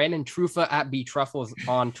you. Brandon Truffa at BTruffles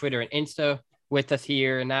on Twitter and Insta with us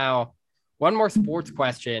here. Now, one more sports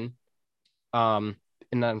question. And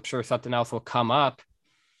I'm sure something else will come up.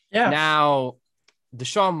 Yeah. Now,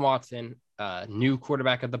 Deshaun Watson, new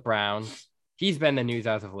quarterback of the Browns, he's been in the news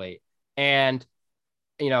as of late. And,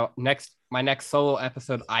 my next solo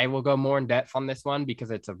episode, I will go more in depth on this one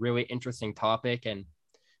because it's a really interesting topic and,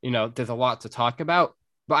 there's a lot to talk about.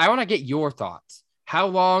 But I want to get your thoughts. How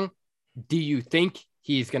long do you think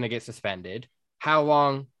he's going to get suspended? How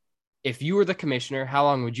long, if you were the commissioner, how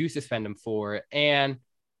long would you suspend him for? And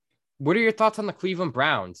what are your thoughts on the Cleveland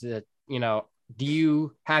Browns? Do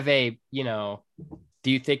you have do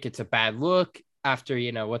you think it's a bad look after,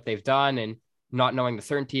 what they've done and not knowing the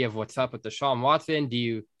certainty of what's up with Deshaun Watson? Do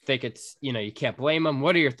you think it's, you can't blame them?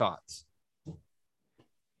 What are your thoughts?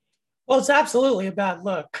 Well, it's absolutely a bad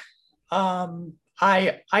look.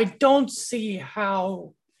 I don't see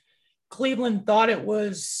how Cleveland thought it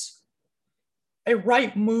was a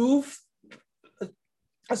right move,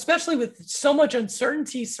 especially with so much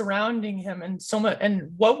uncertainty surrounding him and so much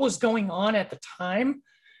and what was going on at the time.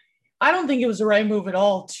 I don't think it was the right move at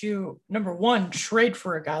all to, number one, trade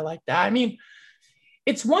for a guy like that. I mean,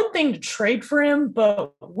 it's one thing to trade for him,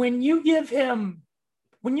 but when you make him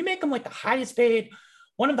like the highest paid,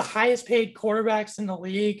 one of the highest paid quarterbacks in the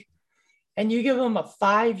league, and you give him a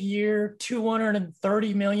 5-year,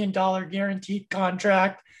 $230 million guaranteed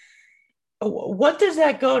contract, what does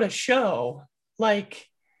that go to show? Like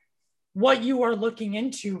what you are looking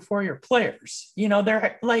into for your players?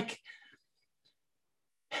 They're like,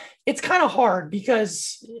 it's kind of hard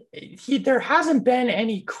because there hasn't been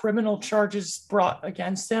any criminal charges brought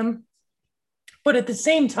against him. But at the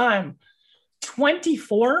same time,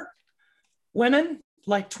 24 women,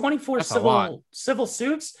 like 24 civil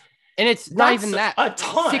suits. And it's not even that. A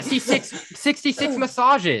ton. 66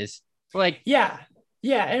 massages. Like, yeah.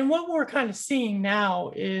 And what we're kind of seeing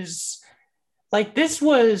now is like, this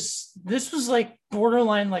was like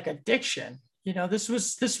borderline like addiction. This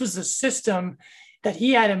was a system that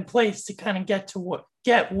he had in place to kind of get to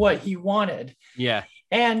get what he wanted. Yeah.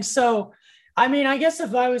 And so, I mean, I guess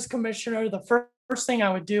if I was commissioner, the first thing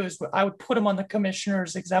I would do is I would put him on the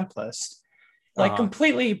commissioner's exempt list, like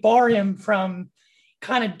completely bar him from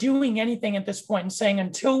kind of doing anything at this point and saying,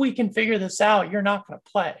 until we can figure this out, you're not going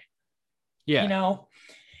to play. Yeah. You know,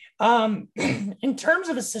 in terms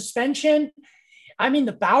of a suspension, I mean,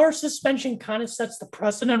 the Bauer suspension kind of sets the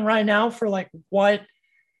precedent right now for like what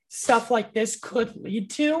stuff like this could lead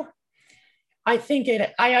to. I think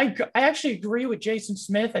I actually agree with Jason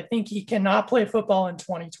Smith. I think he cannot play football in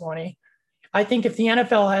 2020. I think if the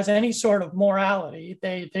NFL has any sort of morality,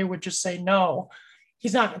 they would just say, no,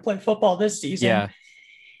 he's not going to play football this season. Yeah.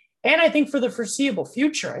 And I think for the foreseeable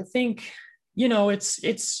future, I think, you know, it's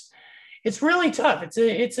really tough.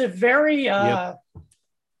 It's a very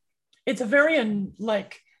it's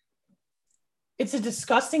a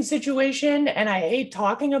disgusting situation, and I hate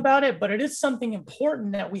talking about it, but it is something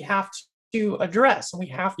important that we have to address and we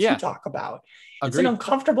have to talk about. Agreed. It's an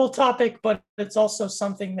uncomfortable topic, but it's also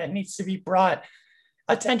something that needs to be brought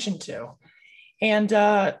attention to. And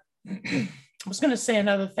I was going to say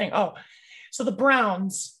another thing. Oh, so the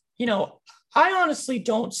Browns, you know, I honestly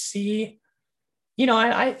don't see, you know,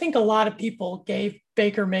 I think a lot of people gave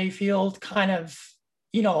Baker Mayfield kind of,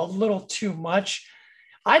 you know, a little too much.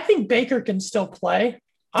 I think Baker can still play.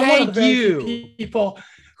 I'm one of the very few people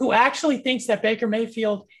who actually thinks that Baker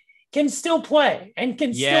Mayfield can still play and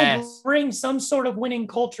can still bring some sort of winning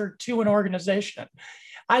culture to an organization.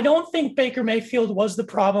 I don't think Baker Mayfield was the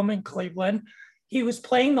problem in Cleveland. He was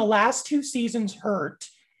playing the last 2 seasons hurt.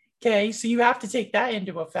 Okay, so you have to take that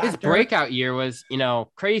into a factor. His breakout year was, you know,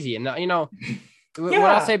 crazy. And, you know, what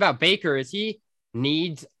I'll say about Baker is he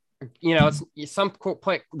needs, you know, it's some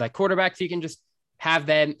like quarterbacks, you can just have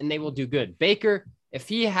them and they will do good. Baker, if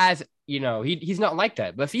he has, you know, he's not like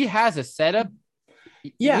that, but if he has a setup,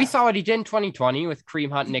 we saw what he did in 2020 with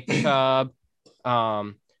Kareem Hunt, Nick Chubb,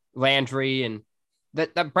 Landry, and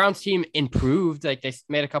that Browns team improved. Like they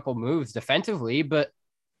made a couple moves defensively, but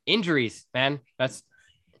injuries, man, that's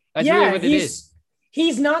really what it is.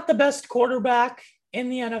 He's not the best quarterback in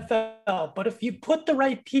the NFL, but if you put the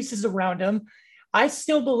right pieces around him, I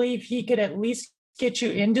still believe he could at least get you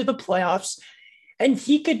into the playoffs. And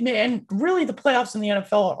and really the playoffs in the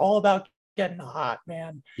NFL are all about getting hot,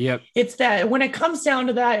 man. Yep. It's that when it comes down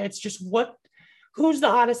to that, it's just who's the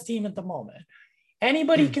hottest team at the moment.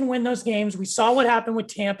 Anybody can win those games. We saw what happened with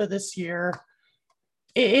Tampa this year.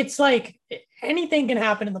 It's like anything can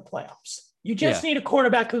happen in the playoffs. You just need a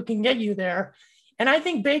quarterback who can get you there. And I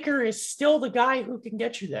think Baker is still the guy who can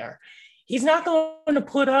get you there. He's not going to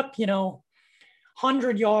put up, you know,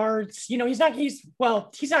 100 yards. You know, he's not going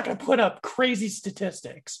to put up crazy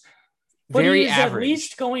statistics. But very he's average. At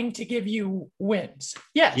least going to give you wins.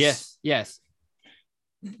 Yes.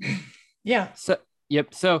 Yeah. So,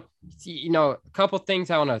 So, you know, a couple things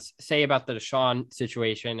I want to say about the Deshaun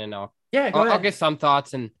situation, and I'll get some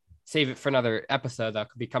thoughts and save it for another episode that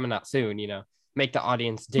could be coming out soon, you know, make the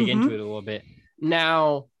audience dig into it a little bit.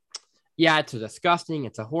 Now, it's disgusting.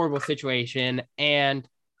 It's a horrible situation. And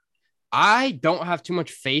I don't have too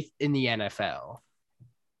much faith in the NFL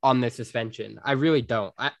on this suspension. I really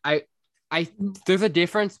don't. I there's a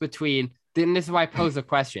difference between, and this is why I pose the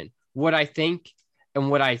question, what I think and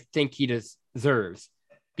what I think he deserves.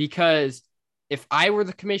 Because if I were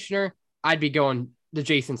the commissioner, I'd be going the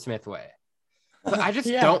Jason Smith way. But I just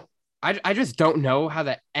don't. I just don't know how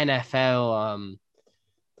the NFL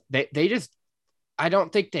they just, I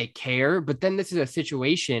don't think they care. But then this is a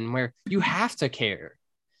situation where you have to care.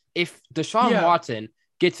 If Deshaun Watson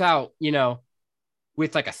gets out, you know,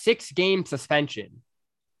 with like a 6-game suspension,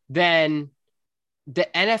 then the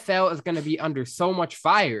NFL is going to be under so much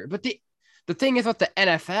fire. But the thing is with the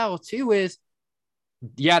NFL too is,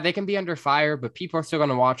 they can be under fire, but people are still going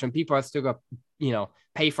to watch them. People are still going to, you know,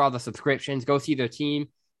 pay for all the subscriptions, go see their team.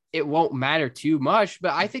 It won't matter too much.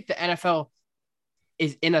 But I think the NFL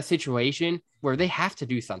is in a situation where they have to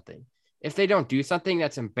do something. If they don't do something,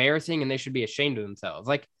 that's embarrassing and they should be ashamed of themselves.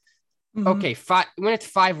 Like, okay, when it's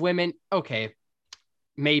 5 women, okay,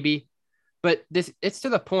 maybe. But it's to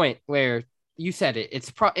the point where you said it.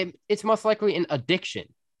 It's most likely an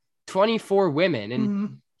addiction. 24 women,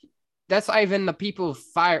 and that's not even the people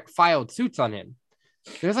who filed suits on him.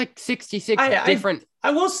 There's like 66 different.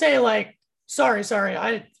 I will say, like, sorry.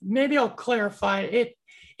 Maybe I'll clarify it.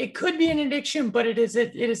 It could be an addiction, but it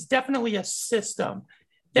is definitely a system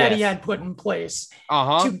that he had put in place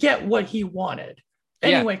to get what he wanted.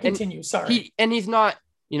 Anyway, continue. Sorry. He's not,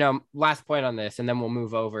 you know, last point on this, and then we'll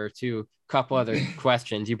move over to a couple other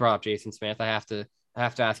questions. You brought up Jason Smith. I have to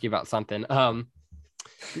ask you about something. I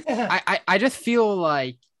just feel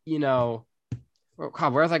like, you know,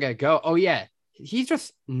 God, where's I gonna go? Oh yeah, he's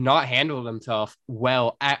just not handled himself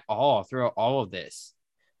well at all throughout all of this,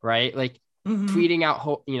 right? Like Mhm. tweeting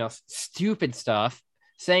out, stupid stuff,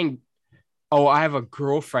 saying, "Oh, I have a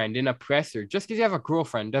girlfriend," in a presser. Just because you have a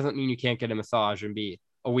girlfriend doesn't mean you can't get a massage and be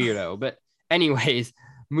a weirdo. But anyways,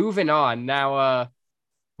 moving on now.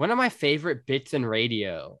 One of my favorite bits in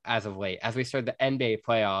radio as of late, as we start the NBA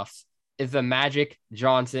playoffs, is the Magic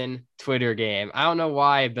Johnson Twitter game. I don't know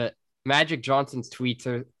why, but Magic Johnson's tweets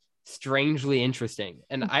are strangely interesting,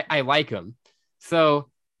 and I like them. So,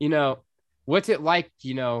 what's it like?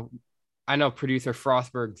 I know producer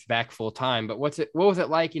Frostberg's back full time, but what was it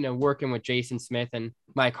like? Working with Jason Smith and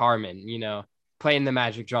Mike Harmon. Playing the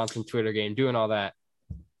Magic Johnson Twitter game, doing all that.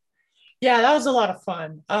 Yeah, that was a lot of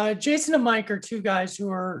fun. Jason and Mike are two guys who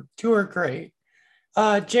are great.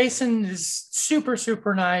 Jason is super,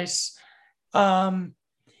 super nice. Um,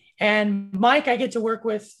 and Mike, I get to work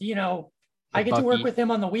with, I With get to work Bucky. with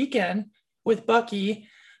him on the weekend with Bucky.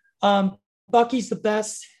 Bucky's the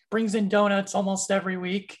best, brings in donuts almost every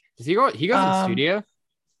week. Does he go? He goes in Um, studio.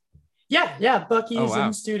 yeah, Bucky Oh is in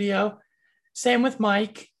wow. studio. Same with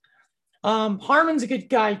Mike. Harmon's a good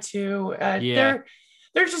guy too. Yeah.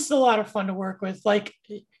 They're just a lot of fun to work with. Like,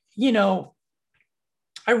 you know,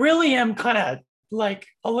 I really am kind of like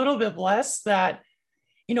a little bit blessed that,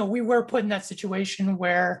 we were put in that situation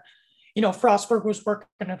where, Frostberg was working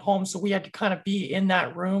at home. So we had to kind of be in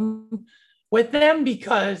that room with them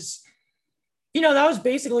because, that was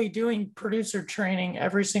basically doing producer training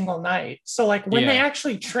every single night. So like when they Yeah.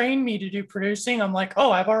 actually trained me to do producing, I'm like,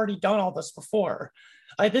 oh, I've already done all this before.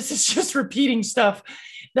 Like this is just repeating stuff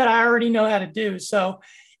that I already know how to do. So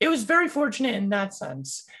it was very fortunate in that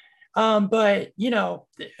sense. But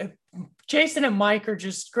Jason and Mike are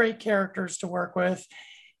just great characters to work with.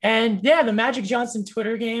 And yeah, the Magic Johnson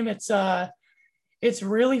Twitter game, it's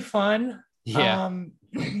really fun. Yeah.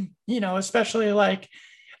 Especially like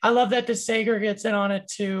I love that DeSager gets in on it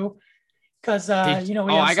too, because we Oh, have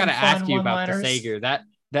I some gotta ask fun you about the one-liners. Sager. That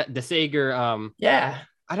the Sager. Yeah.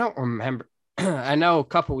 I don't remember. I know a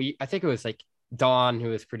couple weeks. I think it was like Dawn who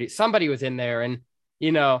was pretty. Somebody was in there, and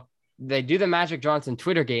you know they do the Magic Johnson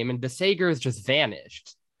Twitter game, and the Sager's just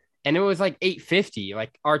vanished. And it was like 8:50,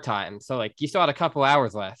 like our time. So like you still had a couple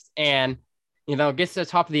hours left, and it gets to the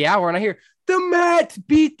top of the hour, and I hear the Mets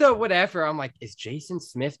beat the whatever. I'm like, is Jason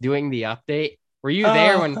Smith doing the update? Were you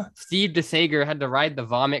there when Uh, Steve DeSager had to ride the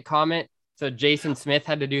vomit comet? So Jason Smith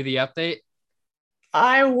had to do the update.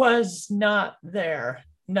 I was not there.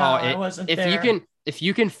 No, Oh, I wasn't if you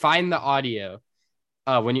there. can find the audio,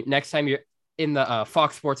 when you next time you're in the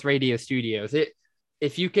Fox Sports Radio studios,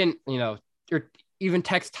 if you can, or even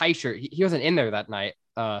text Teicher. He wasn't in there that night.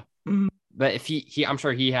 Mm. But if he I'm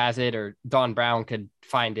sure he has it, or Don Brown could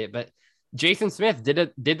find it. But Jason Smith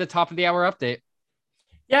did the top of the hour update.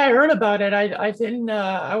 Yeah, I heard about it. I didn't.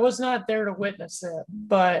 I was not there to witness it,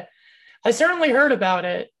 but I certainly heard about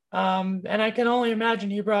it. And I can only imagine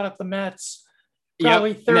he brought up the Mets Yep,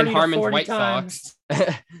 probably and then 30 to Harmon's 40 White Sox.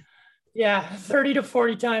 times. Yeah, 30 to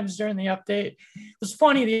 40 times during the update. It was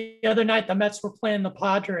funny the other night, the Mets were playing the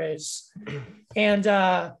Padres,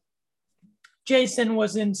 and Jason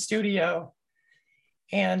was in studio,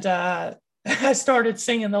 and I started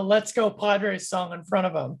singing the Let's Go Padres song in front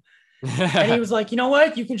of him. And he was like, you know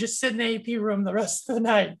what? You can just sit in the AP room the rest of the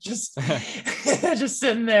night. Just, just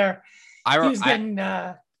sitting there. He I, was I getting, I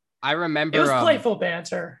it was remember playful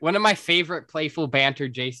banter. one of my favorite playful banter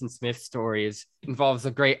Jason Smith stories involves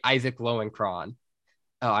the great Isaac Lowenkron.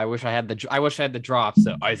 Oh, I wish I had the drops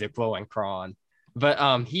of Isaac Lowenkron.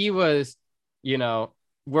 But he was, you know,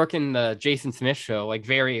 working the Jason Smith show, like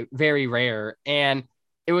very, very rare. And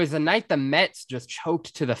it was the night the Mets just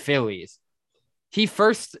choked to the Phillies. He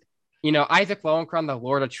first, Isaac Lowenkron, the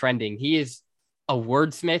Lord of Trending, he is a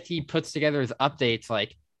wordsmith. He puts together his updates,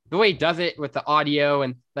 like the way he does it with the audio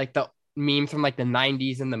and like the memes from like the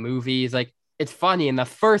 90s and the movies. Like it's funny. In the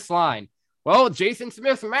first line, well, Jason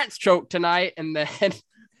Smith Mets choked tonight, and then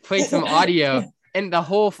played some audio and the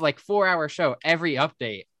whole like 4 hour show, every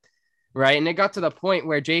update. Right. And it got to the point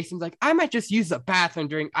where Jason's like, I might just use the bathroom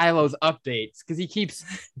during Ilo's updates because he keeps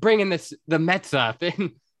bringing the Mets up.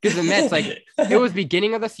 And because the Mets, like, it was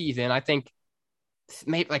beginning of the season, I think,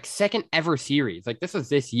 maybe like second ever series. Like, this was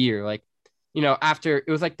this year. Like, after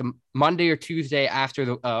it was like the Monday or Tuesday after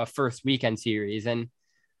the first weekend series, and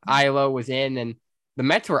Ilo was in, and the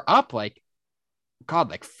Mets were up like, God,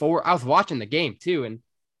 like four. I was watching the game too, and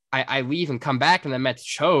I leave and come back, and the Mets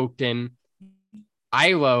choked, and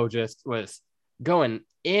Ilo just was going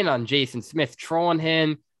in on Jason Smith, trolling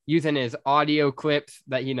him, using his audio clips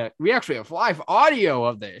that, we actually have live audio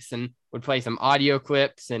of this, and would play some audio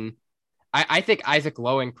clips. And I think Isaac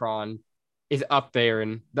Lowenkron is up there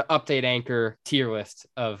in the update anchor tier list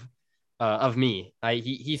of me.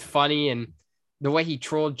 He's funny, and the way he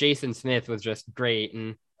trolled Jason Smith was just great,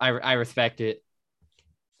 and I respect it.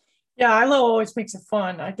 Yeah, Ilo always makes it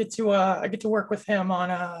fun. I get to work with him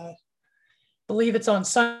on believe it's on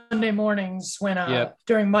Sunday mornings when Yep,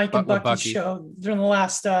 during Mike and with Bucky's Bucky. show during the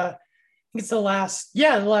last I think it's the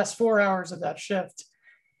last 4 hours of that shift.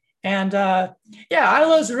 And yeah,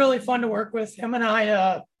 Ilo's really fun to work with. Him and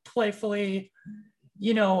I playfully,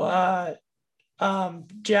 you know,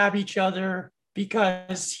 jab each other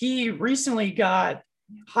because he recently got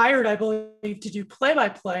hired, I believe, to do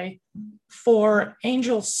play-by-play for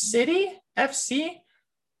Angel City FC,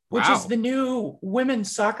 which is Wow. the new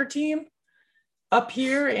women's soccer team up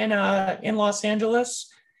here in Los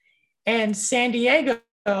Angeles. And San Diego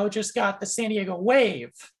just got the San Diego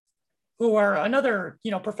Wave, who are another,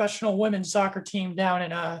 professional women's soccer team down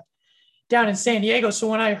in San Diego. So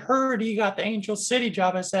when I heard he got the Angel City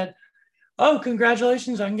job, I said, "Oh,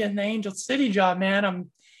 congratulations on getting the Angel City job, man.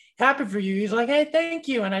 I'm happy for you." He's like, "Hey, thank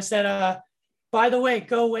you." And I said, "By the way,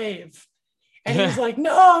 go Wave." And he was like,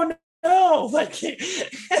 "No, no." Like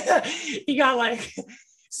he got like,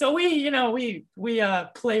 so I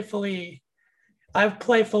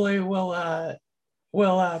playfully will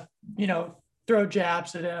throw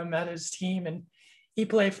jabs at him, at his team, and he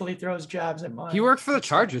playfully throws jabs at He mine. works for the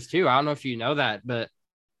Chargers too. I don't know if you know that, but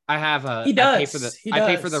He does. He I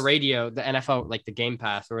pay for the does. radio, the NFL, like the Game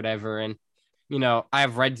Pass or whatever, and I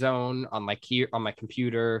have Red Zone on my on my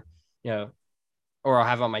computer, you know, or I'll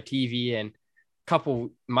have on my TV. And a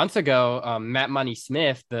couple months ago, Matt Money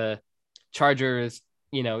Smith, the Chargers,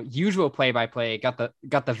 usual play-by-play, got the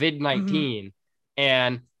vid Mhm. 19,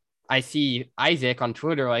 and I see Isaac on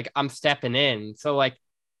Twitter like I'm stepping in. So like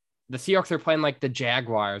the Seahawks are playing like the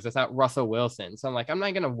Jaguars without Russell Wilson. So I'm like, I'm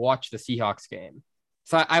not gonna watch the Seahawks game.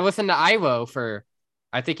 So I listened to Ilo for,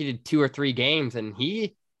 I think he did 2 or 3 games, and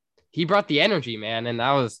he brought the energy, man. And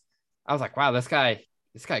I was like, wow, this guy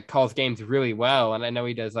calls games really well. And I know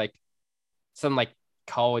he does like some like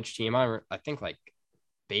college team. I think like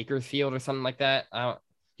Bakersfield or something like that.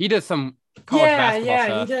 He does some college Yeah, basketball yeah, he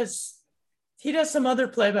stuff. does. He does some other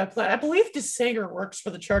play-by-play. I believe DeSager works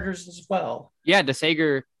for the Chargers as well. Yeah,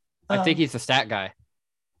 DeSager, I think Um, he's the stat guy.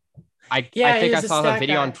 I yeah, he think I is a saw the stat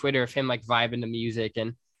video on guy. Twitter of him like vibing to music,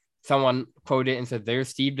 and someone quoted it and said, "There's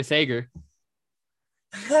Steve DeSager."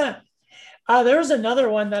 There was another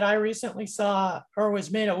one that I recently saw or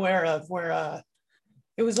was made aware of where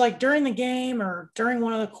it was like during the game or during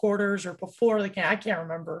one of the quarters or before the game. I can't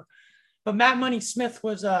remember. But Matt Money Smith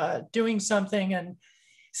was doing something, and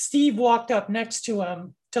Steve walked up next to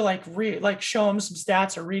him to like show him some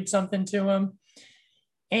stats or read something to him.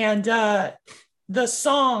 And the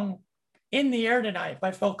song "In the Air Tonight"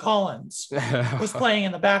 by Phil Collins was That playing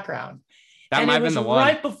in the background. And might it have been was the one.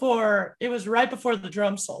 right before the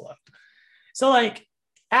drum solo. So like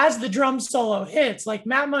as the drum solo hits, like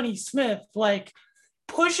Matt Money Smith like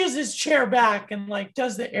pushes his chair back and like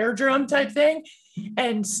does the air drum type thing.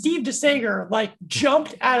 And Steve DeSager like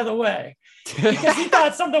jumped out of the way because he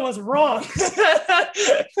thought something was wrong.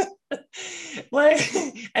 Like,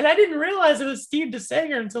 and I didn't realize it was Steve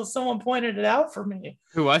DeSager until someone pointed it out for me.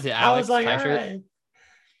 Who was it? I was Alex like, all Tyshirt?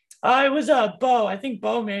 right. It was Bo. I think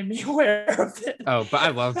Bo made me aware of it. Oh, but I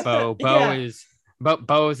love Bo. Yeah.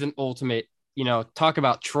 Bo is an ultimate, talk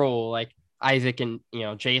about troll like Isaac and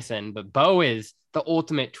Jason, but Bo is the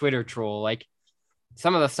ultimate Twitter troll. Like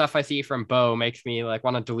some of the stuff I see from Bo makes me like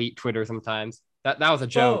want to delete Twitter sometimes. That was a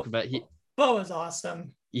joke, Bo but he Bo is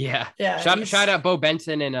awesome. yeah. Yeah, Shout he's out Bo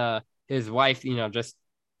Benson and his wife, just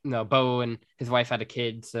Bo and his wife had a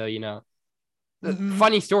kid, so mm-hmm,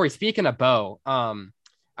 funny story. Speaking of Bo,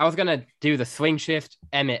 I was gonna do the swing shift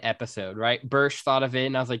Emmett episode, right? Bursch thought of it,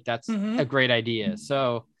 and I was like, that's a mm-hmm. great idea.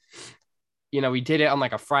 So, we did it on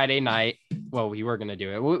like a Friday night. Well, we were gonna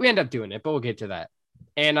do it. We ended up doing it, but we'll get to that.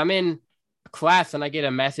 And I'm in class, and I get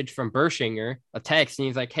a message from Bershinger, a text, and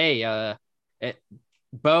he's like, "Hey,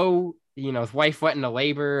 Bo, his wife went into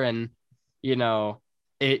labor, and you know,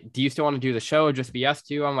 do you still want to do the show or just be us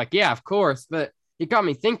two?" I'm like, "Yeah, of course," but it got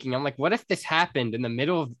me thinking. I'm like, what if this happened in the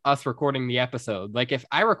middle of us recording the episode? Like, if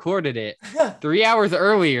I recorded it 3 hours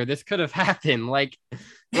earlier, this could have happened. Like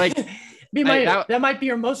that. That might be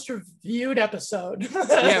your most reviewed episode.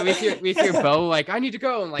 Yeah, with your Bo, like I need to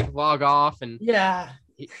go and like log off, and Yeah.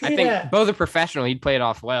 I think Yeah. Bo's a professional. He'd play it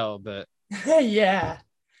off well, but Yeah.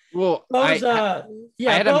 well, Bo's I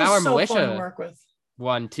yeah, had a Bo's Mauer so fun to Militia work with.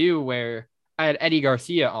 one too, where I had Eddie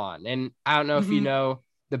Garcia on, and I don't know if you Mm-hmm. know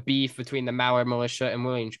the beef between the Mauer Militia and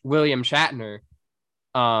William Shatner.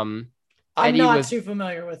 Um, I'm Eddie not was, too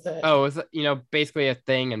familiar with it. oh, it was, basically a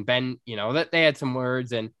thing. And Ben, that they had some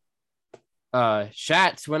words, and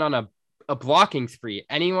Shatz went on a blocking spree.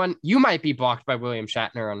 You might be blocked by William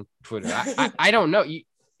Shatner on Twitter. I don't know.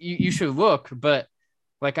 You should look, but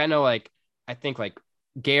like, I know, like, I think like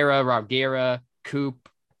Rob Guerra, Coop,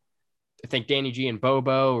 I think Danny G and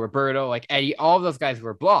Bobo, Roberto, like Eddie, all of those guys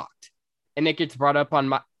were blocked. And it gets brought up on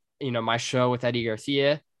my show with Eddie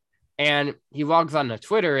Garcia. And he logs on to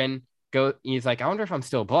Twitter and he's like, I wonder if I'm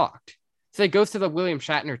still blocked. So he goes to the William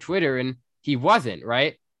Shatner Twitter, and he wasn't,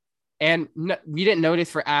 right? And we didn't notice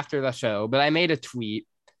for after the show, but I made a tweet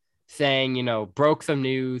saying, broke some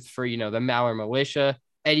news for, the Maller Militia.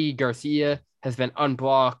 Eddie Garcia has been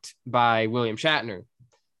unblocked by William Shatner.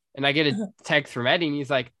 And I get a text from Eddie, and he's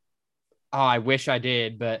like, oh, I wish I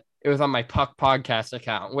did, but it was on my Puck podcast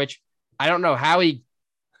account, which I don't know how he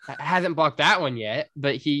hasn't blocked that one yet,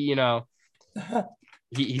 but he,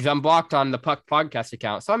 he's unblocked on the Puck podcast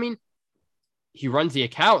account. So, I mean, he runs the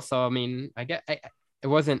account. So, I mean, I get it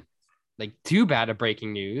wasn't like too bad of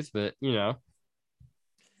breaking news, but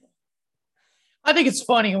I think it's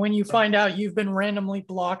funny when you find out you've been randomly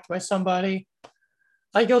blocked by somebody.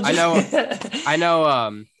 Like, I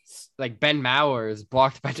know, like Ben Maurer is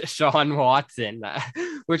blocked by Deshaun Watson,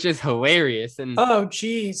 which is hilarious. And oh,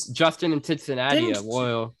 geez, Justin in Cincinnati, a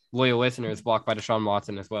loyal listener, is blocked by Deshaun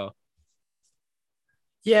Watson as well.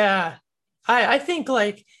 Yeah, I think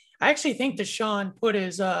I actually think Deshaun put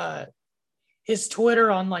his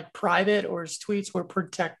Twitter on like private, or his tweets were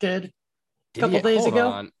protected a couple days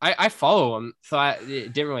ago. I follow him, so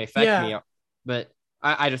it didn't really affect me, but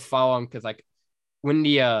I just follow him because like when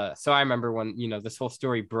so I remember when this whole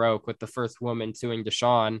story broke with the first woman suing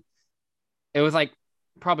Deshaun, it was like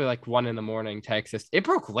probably like 1 a.m. Texas. It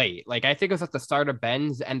broke late, like I think it was at the start of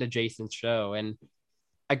Ben's and of Jason's show, and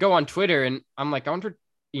I go on Twitter and I'm like, I wonder,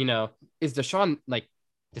 is Deshaun like,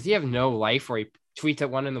 does he have no life where he tweets at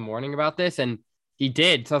 1 a.m. about this? And he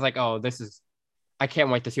did. So I was like, oh, I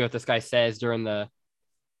can't wait to see what this guy says during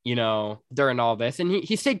during all this. And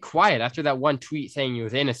he stayed quiet after that one tweet saying he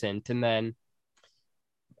was innocent. And then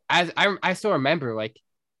as I still remember like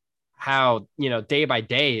how, day by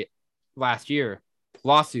day last year,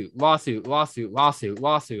 lawsuit. I'm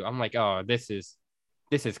like, oh, this is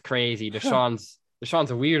crazy. Deshaun's a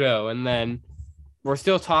weirdo. And then we're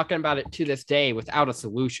still talking about it to this day without a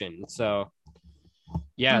solution. So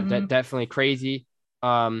yeah, that definitely crazy.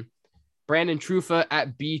 Brandon Truffa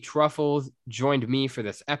at B Truffles joined me for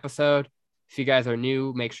this episode. If you guys are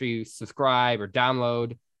new, make sure you subscribe or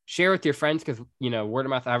download, share with your friends, because word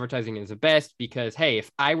of mouth advertising is the best. Because hey,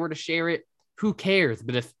 if I were to share it, who cares?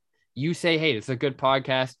 But if you say, hey, it's a good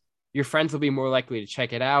podcast, your friends will be more likely to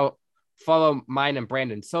check it out. Follow mine and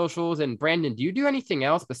Brandon's socials. And Brandon, do you do anything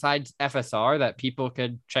else besides FSR that people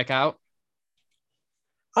could check out?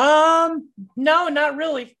 No, not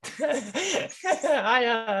really.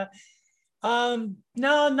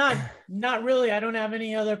 No, not really. I don't have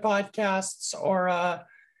any other podcasts, or I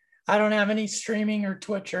don't have any streaming or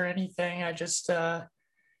Twitch or anything. I just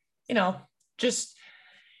just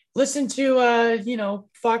listen to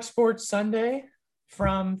Fox Sports Sunday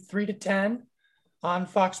from 3 to 10 on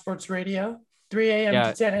Fox Sports Radio, 3 a.m.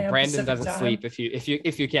 to 10 a.m. Brandon Pacific doesn't time. sleep if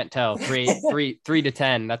you can't tell. 3 to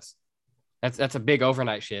 10. That's a big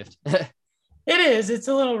overnight shift. It is. It's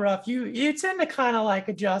a little rough. You tend to kind of like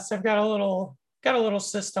adjust. I've got a little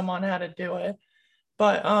system on how to do it.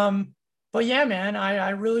 But yeah, man,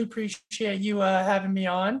 I really appreciate you having me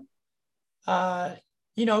on.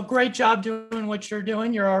 Great job doing what you're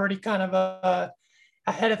doing. You're already kind of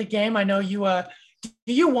ahead of the game. I know you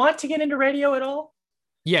do you want to get into radio at all?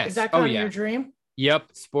 Yes. Is that kind of your dream? Yep.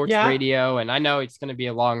 Sports radio. And I know it's going to be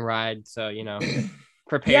a long ride. So,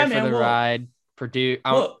 prepare for the ride. Purdue.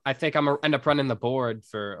 I think I'm gonna end up running the board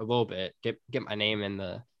for a little bit. Get my name in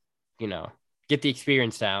the, get the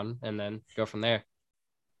experience down, and then go from there.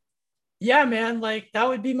 Yeah, man. Like that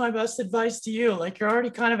would be my best advice to you. Like you're already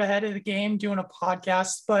kind of ahead of the game doing a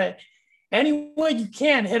podcast, but any way you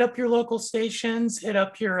can, hit up your local stations, hit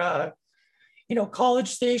up your, college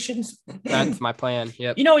stations. That's my plan.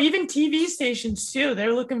 Yep. Even TV stations too.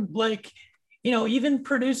 They're looking like, even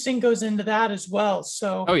producing goes into that as well.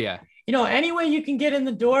 So. Oh yeah. Any way you can get in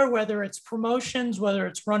the door, whether it's promotions, whether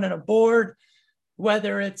it's running a board,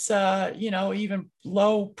 whether it's, even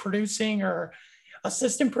low producing or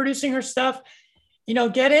assistant producing or stuff,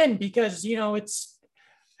 get in, because, it's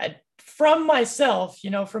from myself,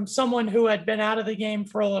 from someone who had been out of the game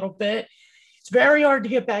for a little bit, it's very hard to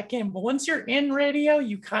get back in. But once you're in radio,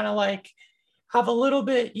 you kind of like have a little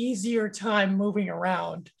bit easier time moving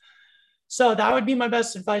around. So that would be my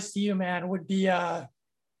best advice to you, man, would be,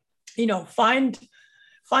 find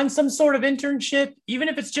some sort of internship, even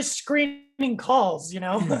if it's just screening calls, even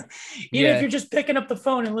if Yeah. you're just picking up the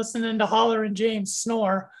phone and listening to Holler and James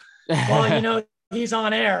snore while, he's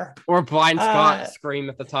on air. Or Blind Scott scream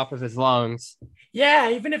at the top of his lungs. Yeah.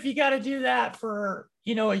 Even if you got to do that for,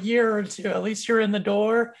 a year or two, at least you're in the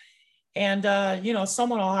door and,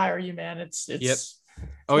 someone will hire you, man. It's Yep.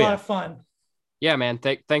 a lot of fun. Yeah, man.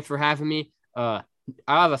 Thanks for having me. I'll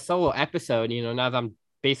have a solo episode, now that I'm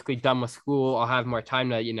basically done with school, I'll have more time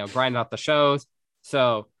to, grind out the shows.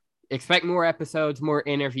 So expect more episodes, more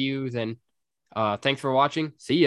interviews, and thanks for watching. See ya.